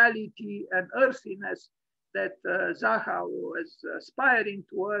 vitality, and earthiness that Zaha was aspiring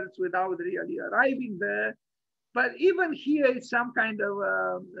towards without really arriving there. But even here, it's some kind of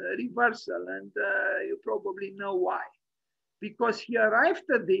reversal, and you probably know why. Because he arrived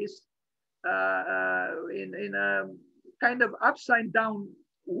at this in a kind of upside down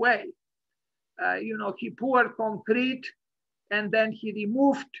way. He poured concrete and then he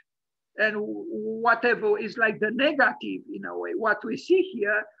removed, and whatever is like the negative in a way. What we see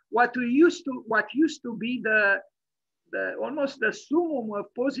here, what used to be the almost the summum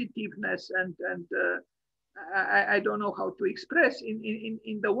of positiveness, and I don't know how to express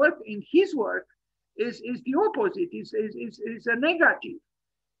in the work, in his work, is the opposite. Is a negative,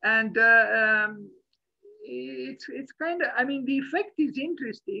 and it's kind of, I mean, the effect is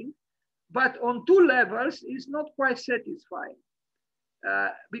interesting, but on two levels is not quite satisfying,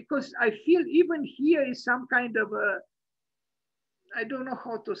 because I feel even here is some kind of a, I don't know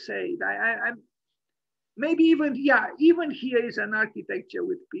how to say it. I'm maybe even here is an architecture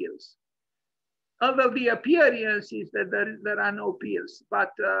with pills, although the appearance is that there are no pills.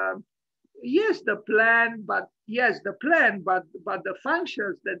 But yes, the plan, but the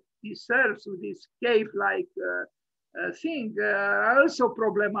functions that it serves with this cave-like thing are also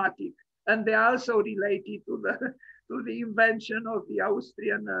problematic, and they are also related to the invention of the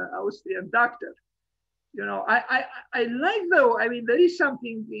Austrian doctor. I like, though, I mean, there is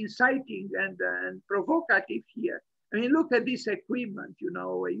something inciting and provocative here. I mean, look at this equipment,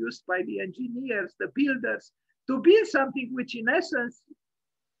 used by the engineers, the builders, to build something which in essence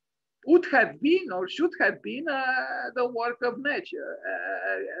would have been or should have been the work of nature,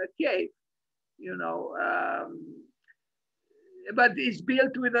 a cave, but it's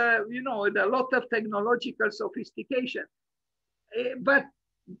built with with a lot of technological sophistication. But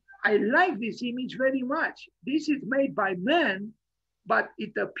I like this image very much. This is made by man, but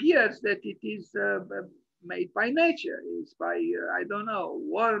it appears that it is made by nature. It's by, I don't know,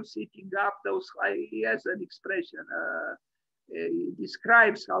 worms eating up those, he has an expression, he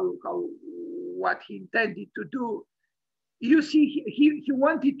describes what he intended to do. You see, he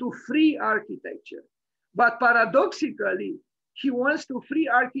wanted to free architecture, but paradoxically, he wants to free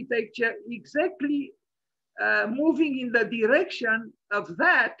architecture exactly moving in the direction of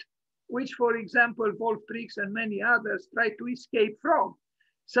that which, for example, Wolf Prix and many others try to escape from.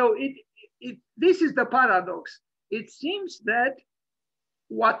 So this is the paradox. It seems that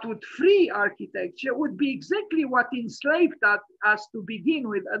what would free architecture would be exactly what enslaved us to begin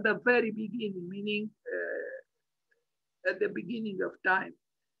with at the very beginning, meaning at the beginning of time.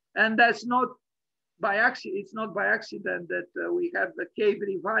 And that's not by accident. It's not by accident that we have the cave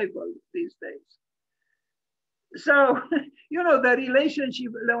revival these days. So, the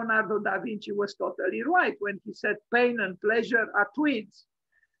relationship, Leonardo da Vinci was totally right when he said pain and pleasure are twins.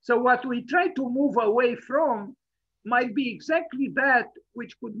 So what we try to move away from might be exactly that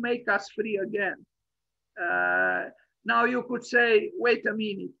which could make us free again. Now you could say, wait a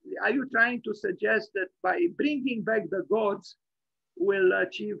minute, are you trying to suggest that by bringing back the gods, we'll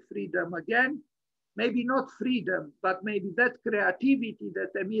achieve freedom again? Maybe not freedom, but maybe that creativity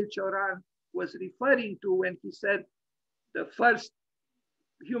that Emile Cioran was referring to when he said the first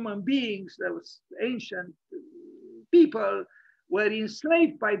human beings, those ancient people, were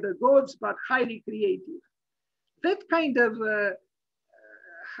enslaved by the gods, but highly creative. That kind of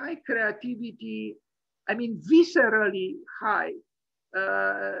high creativity, I mean, viscerally high,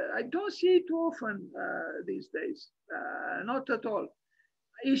 I don't see it too often these days, not at all.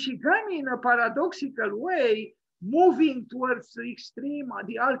 Ishigami, in a paradoxical way, moving towards the extreme,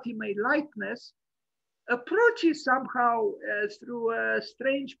 the ultimate lightness, approaches somehow through a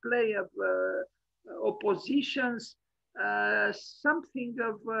strange play of oppositions, something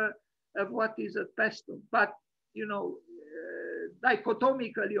of what is at pesto, but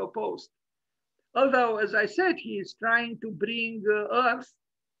dichotomically opposed. Although, as I said, he is trying to bring earth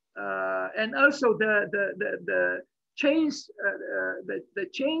and also the chains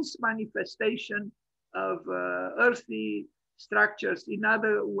manifestation of earthly structures, in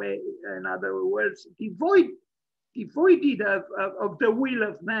other words, devoided of the will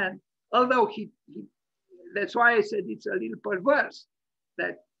of man, although that's why I said it's a little perverse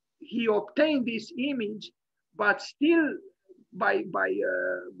that he obtained this image, but still by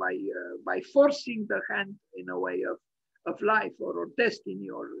forcing the hand in a way of life or destiny,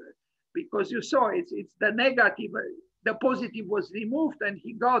 or because you saw it's the negative, the positive was removed, and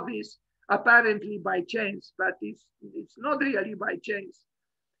he got this apparently by chance, but it's not really by chance.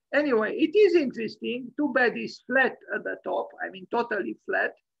 Anyway, it is interesting. Too bad it's flat at the top. I mean, totally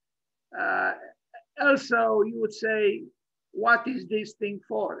flat. Also, you would say, what is this thing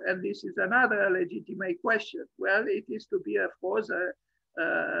for? And this is another legitimate question. Well, it is to be, of course, a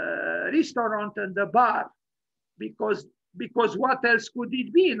restaurant and a bar, because what else could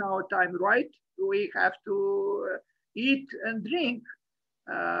it be in our time, right? We have to eat and drink.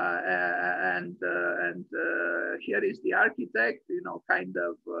 And here is the architect, kind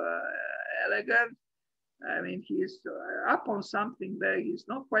of elegant. I mean, he's up on something there. He's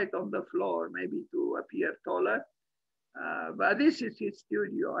not quite on the floor, maybe to appear taller. But this is his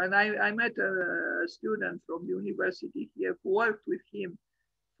studio. And I met a student from the university here who worked with him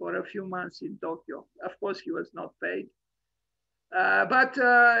for a few months in Tokyo. Of course, he was not paid. But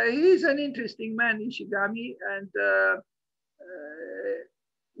he's an interesting man, Ishigami. And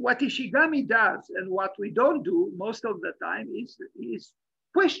what Ishigami does and what we don't do most of the time is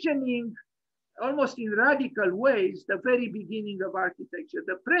questioning almost in radical ways the very beginning of architecture,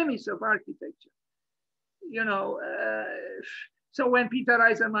 the premise of architecture. So when Peter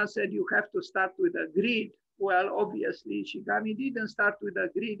Eisenman said you have to start with a grid, well, obviously Ishigami didn't start with a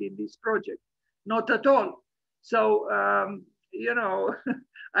grid in this project, not at all. So,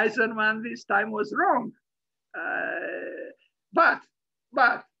 Eisenman this time was wrong. But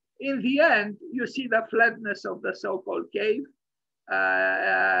in the end, you see the flatness of the so-called cave.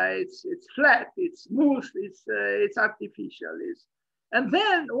 It's flat, it's smooth, it's artificial. And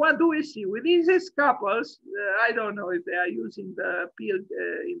then what do we see with these couples? I don't know if they are using the pill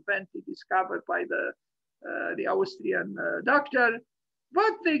invented, discovered by the Austrian doctor,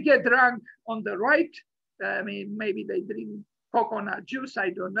 but they get drunk on the right. I mean, maybe they drink coconut juice, I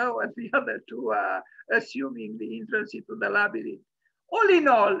don't know, and the other two are assuming the entrance into the labyrinth. All in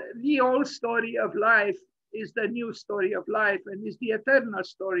all, the old story of life is the new story of life, and is the eternal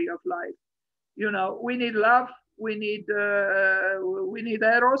story of life. We need love, we need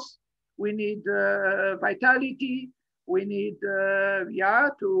eros, we need vitality, we need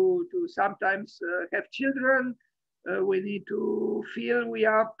to sometimes have children. We need to feel we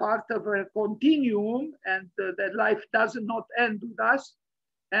are part of a continuum, and that life does not end with us.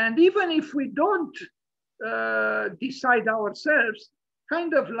 And even if we don't decide ourselves,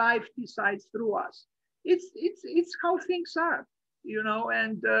 kind of life decides through us. It's how things are,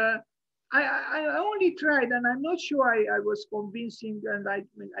 and I only tried, and I'm not sure I was convincing, and I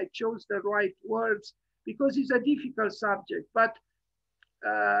chose the right words, because it's a difficult subject. But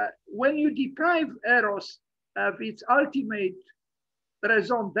when you deprive Eros of its ultimate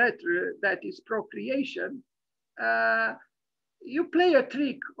raison d'etre, that is procreation, you play a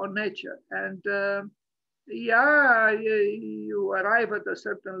trick on nature. And you arrive at a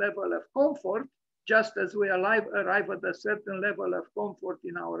certain level of comfort, just as we arrive at a certain level of comfort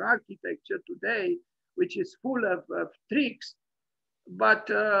in our architecture today, which is full of tricks.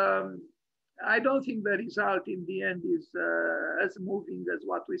 But I don't think the result in the end is as moving as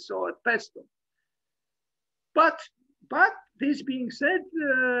what we saw at Pesto. But this being said,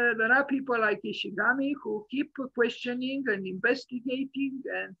 there are people like Ishigami who keep questioning and investigating,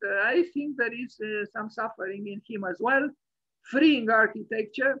 and I think there is some suffering in him as well, freeing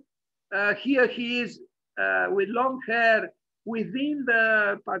architecture. Here he is with long hair within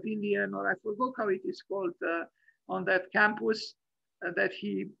the pavilion, or I forgot how it is called, on that campus that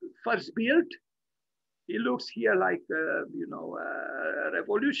he first built. He looks here like, a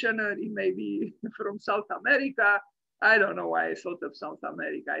revolutionary, maybe from South America. I don't know why I thought of South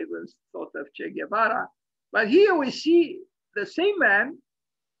America. I even thought of Che Guevara. But here we see the same man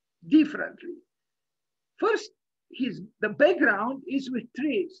differently. First, the background is with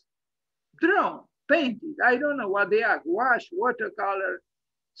trees, drawn, painted. I don't know what they are, gouache, watercolor.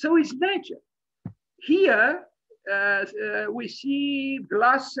 So it's nature. Here, we see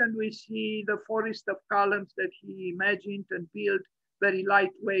glass, and we see the forest of columns that he imagined and built, very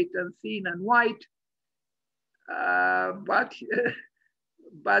lightweight and thin and white. But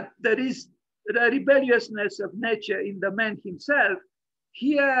there is the rebelliousness of nature in the man himself.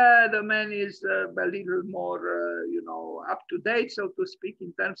 Here, the man is a little more, up to date, so to speak,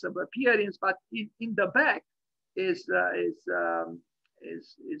 in terms of appearance. But in the back is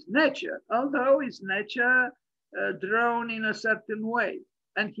nature, although it's nature drawn in a certain way.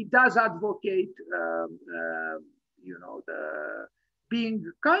 and he does advocate, the being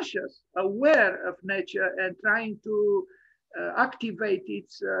conscious, aware of nature, and trying to activate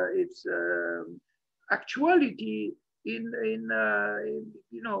its actuality in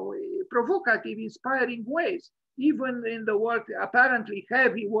provocative, inspiring ways. Even in the work, apparently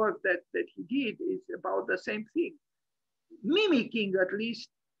heavy work that he did, is about the same thing, mimicking at least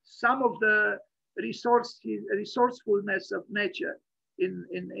some of the resourcefulness of nature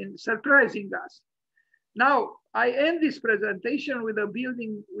in surprising us. Now, I end this presentation with a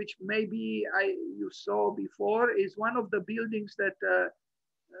building which maybe you saw before, is one of the buildings that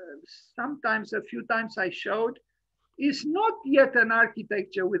sometimes, a few times I showed, is not yet an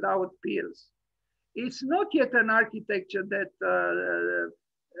architecture without pills. It's not yet an architecture that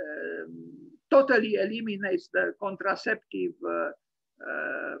totally eliminates the contraceptive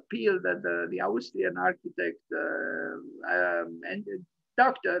pill that the Austrian architect and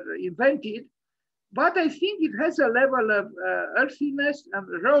doctor invented. But I think it has a level of earthiness and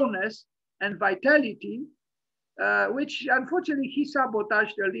rawness and vitality, which unfortunately he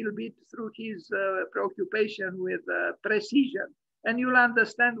sabotaged a little bit through his preoccupation with precision. And you'll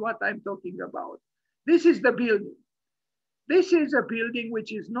understand what I'm talking about. This is the building. This is a building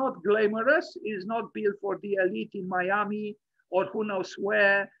which is not glamorous, is not built for the elite in Miami or who knows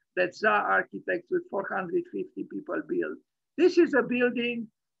where, that Za architects with 450 people build. This is a building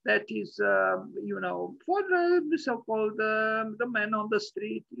that is, for the so-called the men on the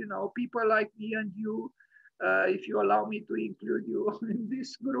street, people like me and you, if you allow me to include you in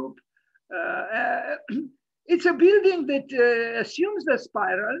this group. It's a building that assumes the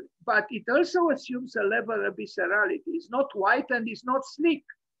spiral, but it also assumes a level of viscerality. It's not white and it's not sleek.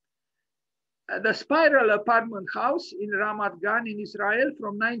 The spiral apartment house in Ramat Gan in Israel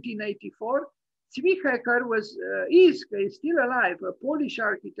from 1984, Tzvi Hecker is still alive, a Polish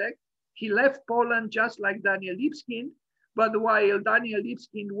architect. He left Poland just like Daniel Lipskind, but while Daniel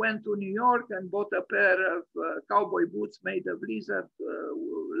Lipskind went to New York and bought a pair of cowboy boots made of lizard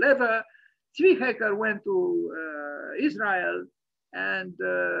leather, Tzvi Hecker went to Israel and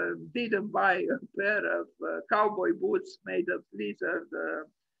didn't buy a pair of cowboy boots made of lizard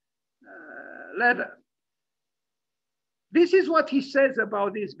leather. This is what he says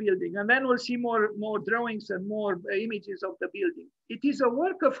about this building, and then we'll see more drawings and more images of the building. It is a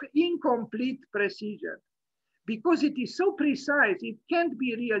work of incomplete precision. Because it is so precise, it can't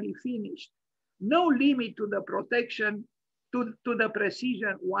be really finished. No limit to the protection, to the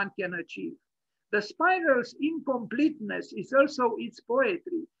precision one can achieve. The spiral's incompleteness is also its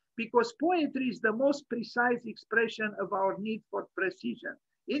poetry, because poetry is the most precise expression of our need for precision.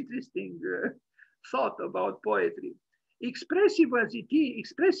 Interesting thought about poetry. Expressive as it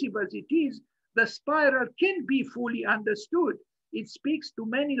is, the spiral can't be fully understood. It speaks to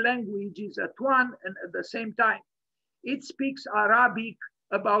many languages at one and at the same time. It speaks Arabic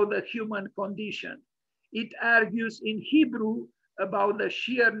about the human condition. It argues in Hebrew about the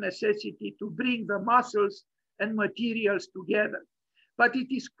sheer necessity to bring the muscles and materials together. But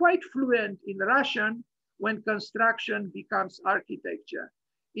it is quite fluent in Russian when construction becomes architecture.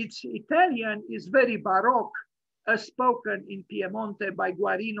 Its Italian is very Baroque, as spoken in Piemonte by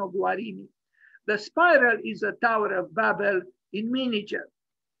Guarino Guarini. The spiral is a Tower of Babel in miniature.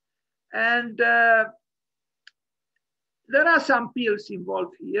 And there are some pills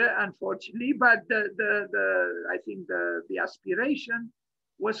involved here, unfortunately, but I think the aspiration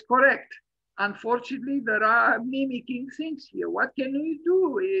was correct. Unfortunately, there are mimicking things here. What can we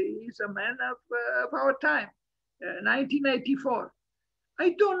do? He's a man of our time, 1984.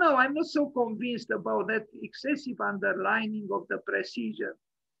 I don't know, I'm not so convinced about that excessive underlining of the precision.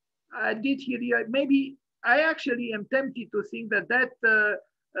 Did he really, maybe I actually am tempted to think that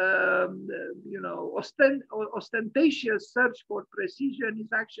ostentatious search for precision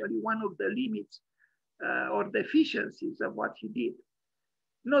is actually one of the limits or deficiencies of what he did.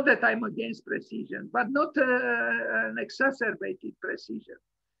 Not that I'm against precision, but not an exacerbated precision.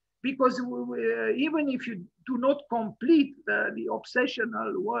 Because even if you do not complete the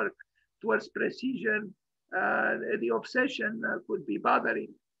obsessional work towards precision, the obsession could be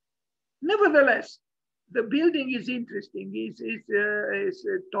bothering. Nevertheless, the building is interesting. Is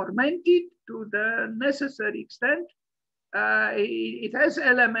tormented to the necessary extent. It has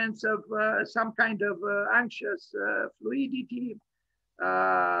elements of some kind of anxious fluidity.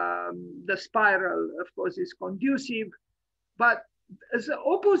 The spiral, of course, is conducive, but as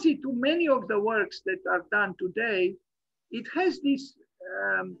opposite to many of the works that are done today, it has this,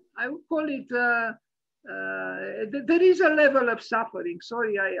 I would call it, there is a level of suffering.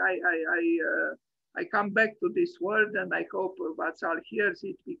 Sorry, I I come back to this word, and I hope Vatsal hears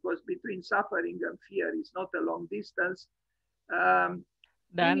it, because between suffering and fear is not a long distance. Um,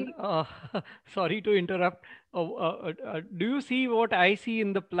 Dan, sorry to interrupt. Do you see what I see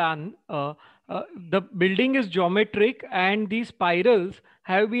in the plan? The building is geometric and these spirals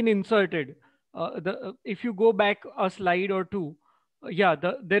have been inserted. If you go back a slide or two, yeah,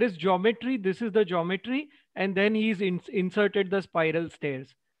 there is geometry. This is the geometry, and then he's inserted the spiral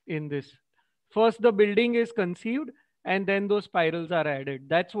stairs in this. First, the building is conceived, and then those spirals are added.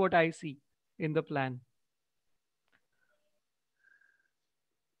 That's what I see in the plan.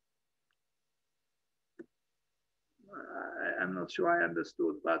 I'm not sure I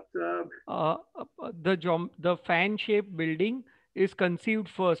understood, but the fan shaped building is conceived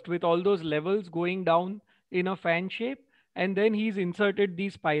first with all those levels going down in a fan shape, and then he's inserted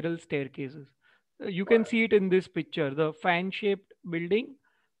these spiral staircases. You can see it in this picture, the fan shaped building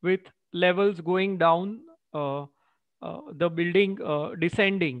with levels going down, the building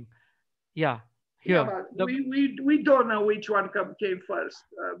descending. Yeah, yeah, here but the we don't know which one came first.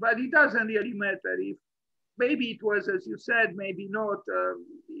 But it doesn't really matter if maybe it was, as you said, maybe not.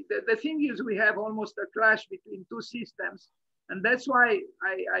 The thing is, we have almost a clash between two systems. And that's why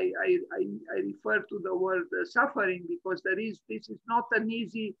I refer to the word suffering, because this is not an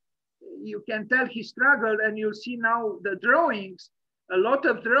easy, you can tell he struggled, and you see now the drawings, lots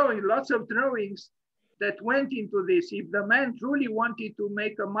of drawings that went into this. If the man truly wanted to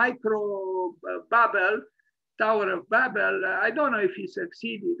make a micro Babel, Tower of Babel, I don't know if he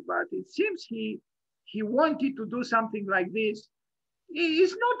succeeded, but it seems he wanted to do something like this.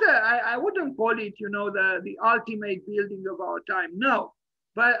 It's not I wouldn't call it, the ultimate building of our time. No,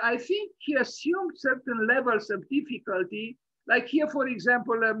 but I think he assumed certain levels of difficulty. Like here, for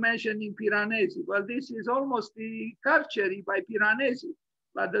example, mentioning Piranesi. Well, this is almost the Carceri by Piranesi,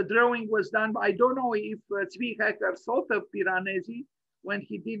 but the drawing was done. I don't know if Zvi Hecker thought of Piranesi when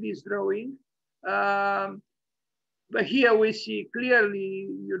he did this drawing. But here we see clearly,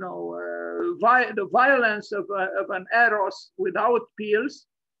 the violence of an eros without pills.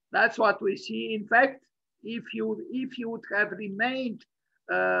 That's what we see. In fact, if you would have remained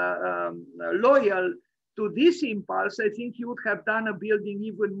loyal to this impulse, I think you would have done a building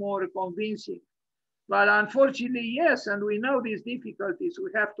even more convincing. But unfortunately, yes, and we know these difficulties.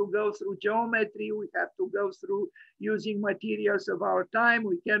 We have to go through geometry. We have to go through using materials of our time.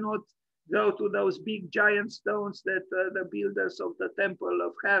 We cannot go to those big giant stones that the builders of the temple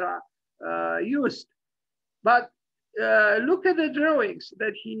of Hera used. But look at the drawings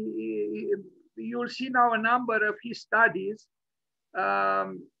that you'll see now a number of his studies.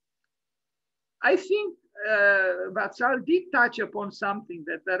 I think Vatsal did touch upon something,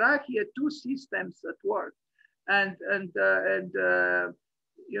 that there are here two systems at work, and the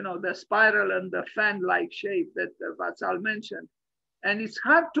spiral and the fan-like shape that Vatsal mentioned, and it's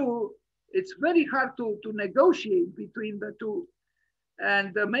very hard to negotiate between the two,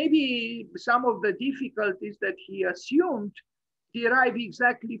 and maybe some of the difficulties that he assumed derive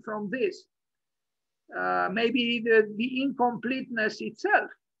exactly from this. Maybe the incompleteness itself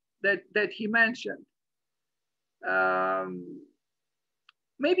that he mentioned.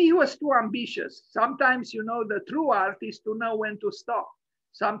 Maybe he was too ambitious. Sometimes, the true art is to know when to stop.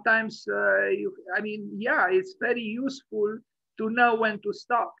 Sometimes, it's very useful to know when to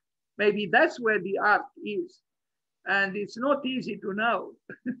stop. Maybe that's where the art is. And it's not easy to know.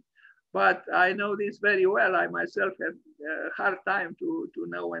 But I know this very well. I myself have a hard time to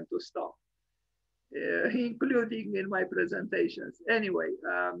know when to stop, including in my presentations. Anyway,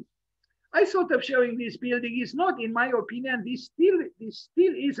 I thought of showing this building. Is not, in my opinion, this still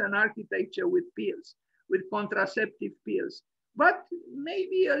is an architecture with pills, with contraceptive pills, but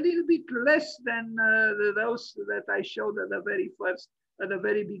maybe a little bit less than those that I showed at the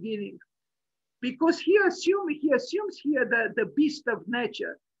very beginning, because he assumes here the beast of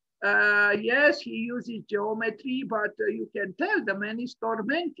nature. Yes, he uses geometry, but you can tell the man is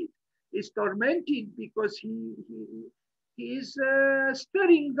tormented. He's tormented because he is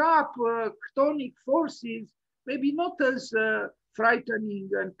stirring up chthonic forces, maybe not as frightening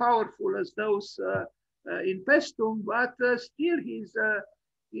and powerful as those in Pestum, but still he's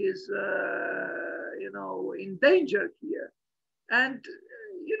in danger here. And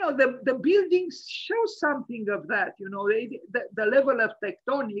the buildings show something of that. The level of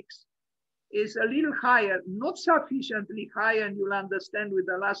tectonics is a little higher, not sufficiently high, and you'll understand with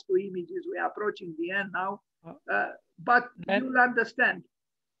the last two images. We are approaching the end now, but you'll understand.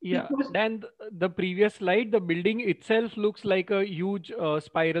 Yeah, then the previous slide, the building itself looks like a huge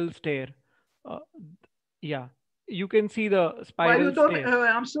spiral stair. Yeah, you can see the Well, you spiral don't, stair.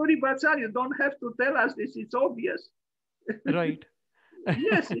 I'm sorry, Batsar, you don't have to tell us this. It's obvious. Right.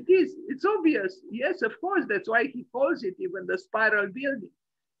 Yes, it is. It's obvious. Yes, of course. That's why he calls it even the spiral building.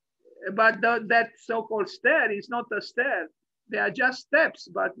 But that so-called stair is not a stair. They are just steps,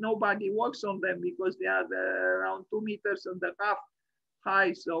 but nobody walks on them because they are around 2.5 meters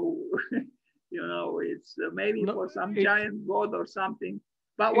high. So, it's maybe No, for some it's giant god or something.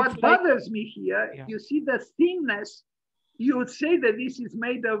 But it's what like, bothers me here, yeah. you see the thinness. You would say that this is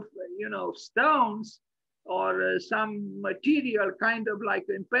made of, stones or some material kind of like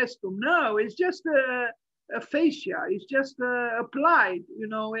in pestum. No, it's just a fascia. It's just applied,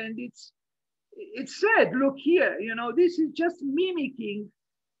 and it's said, look here, this is just mimicking.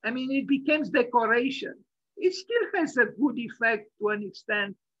 I mean, it becomes decoration. It still has a good effect to an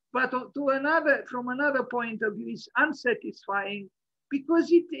extent, but from another point of view, it's unsatisfying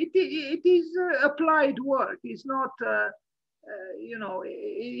because it is applied work. It's not,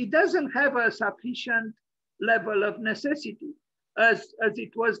 it doesn't have a sufficient level of necessity as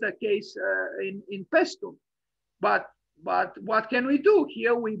it was the case in Pestum. But what can we do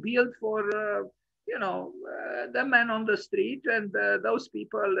here? We build for the man on the street and those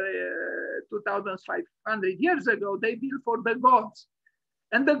people 2,500 years ago. They built for the gods,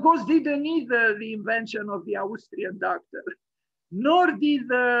 and the gods didn't need the invention of the Austrian doctor, nor did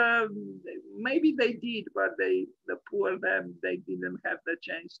maybe they did, but the poor them, they didn't have the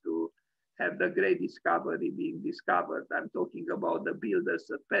chance to have the great discovery being discovered. I'm talking about the builders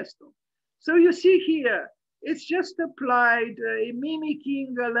of Pestum. So you see here, it's just applied,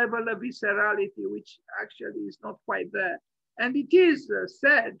 mimicking a level of viscerality, which actually is not quite there. And it is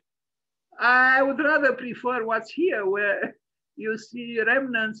said, I would rather prefer what's here, where you see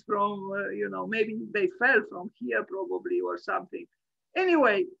remnants from, maybe they fell from here probably or something.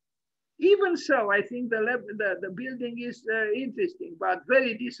 Anyway, even so, I think the building is interesting, but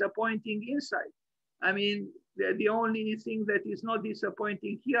very disappointing inside. I mean, the only thing that is not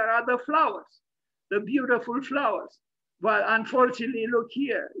disappointing here are the flowers, the beautiful flowers. But unfortunately, look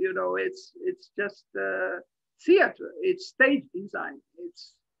here, it's just theater, it's stage design.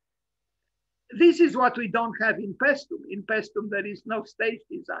 This is what we don't have in Pestum. In Pestum, there is no stage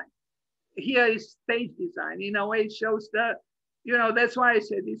design. Here is stage design. In a way, it shows that's why I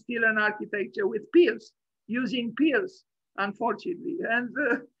said it's still an architecture with piers, using piers, unfortunately. And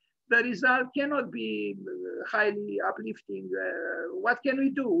the result cannot be highly uplifting. What can we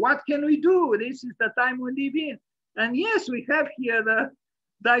do? What can we do? This is the time we live in. And yes, we have here the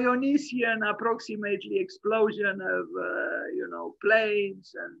Dionysian approximately explosion of,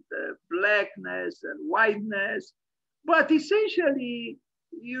 plains and blackness and whiteness. But essentially,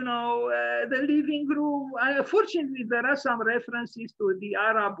 the living room. Fortunately, there are some references to the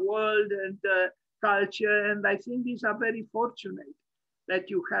Arab world and culture, and I think these are very fortunate that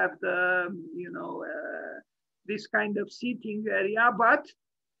you have this kind of seating area. But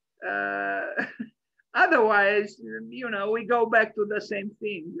otherwise, we go back to the same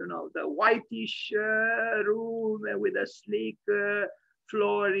thing. The whitish room with a sleek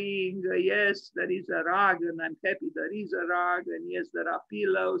flooring. Yes, there is a rug, and I'm happy there is a rug. And yes, there are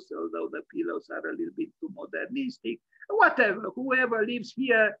pillows, although the pillows are a little bit too modernistic. Whatever, whoever lives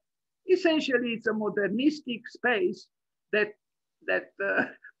here, essentially it's a modernistic space that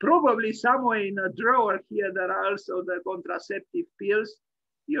probably somewhere in a drawer here there are also the contraceptive pills,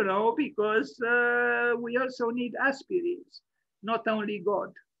 because we also need aspirins, not only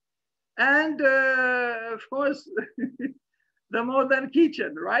God. And of course, the modern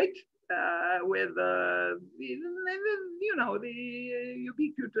kitchen, right? With the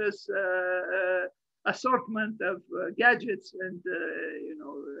ubiquitous assortment of gadgets and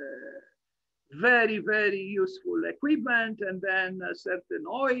very, very useful equipment, and then certain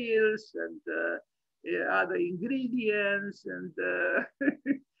oils and other ingredients, and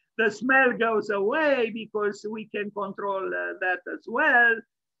the smell goes away because we can control that as well.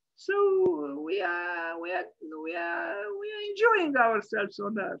 So we are enjoying ourselves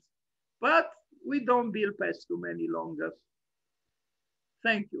on Earth, but we don't build Pestum any longer.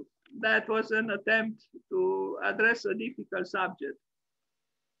 Thank you. That was an attempt to address a difficult subject,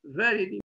 very difficult.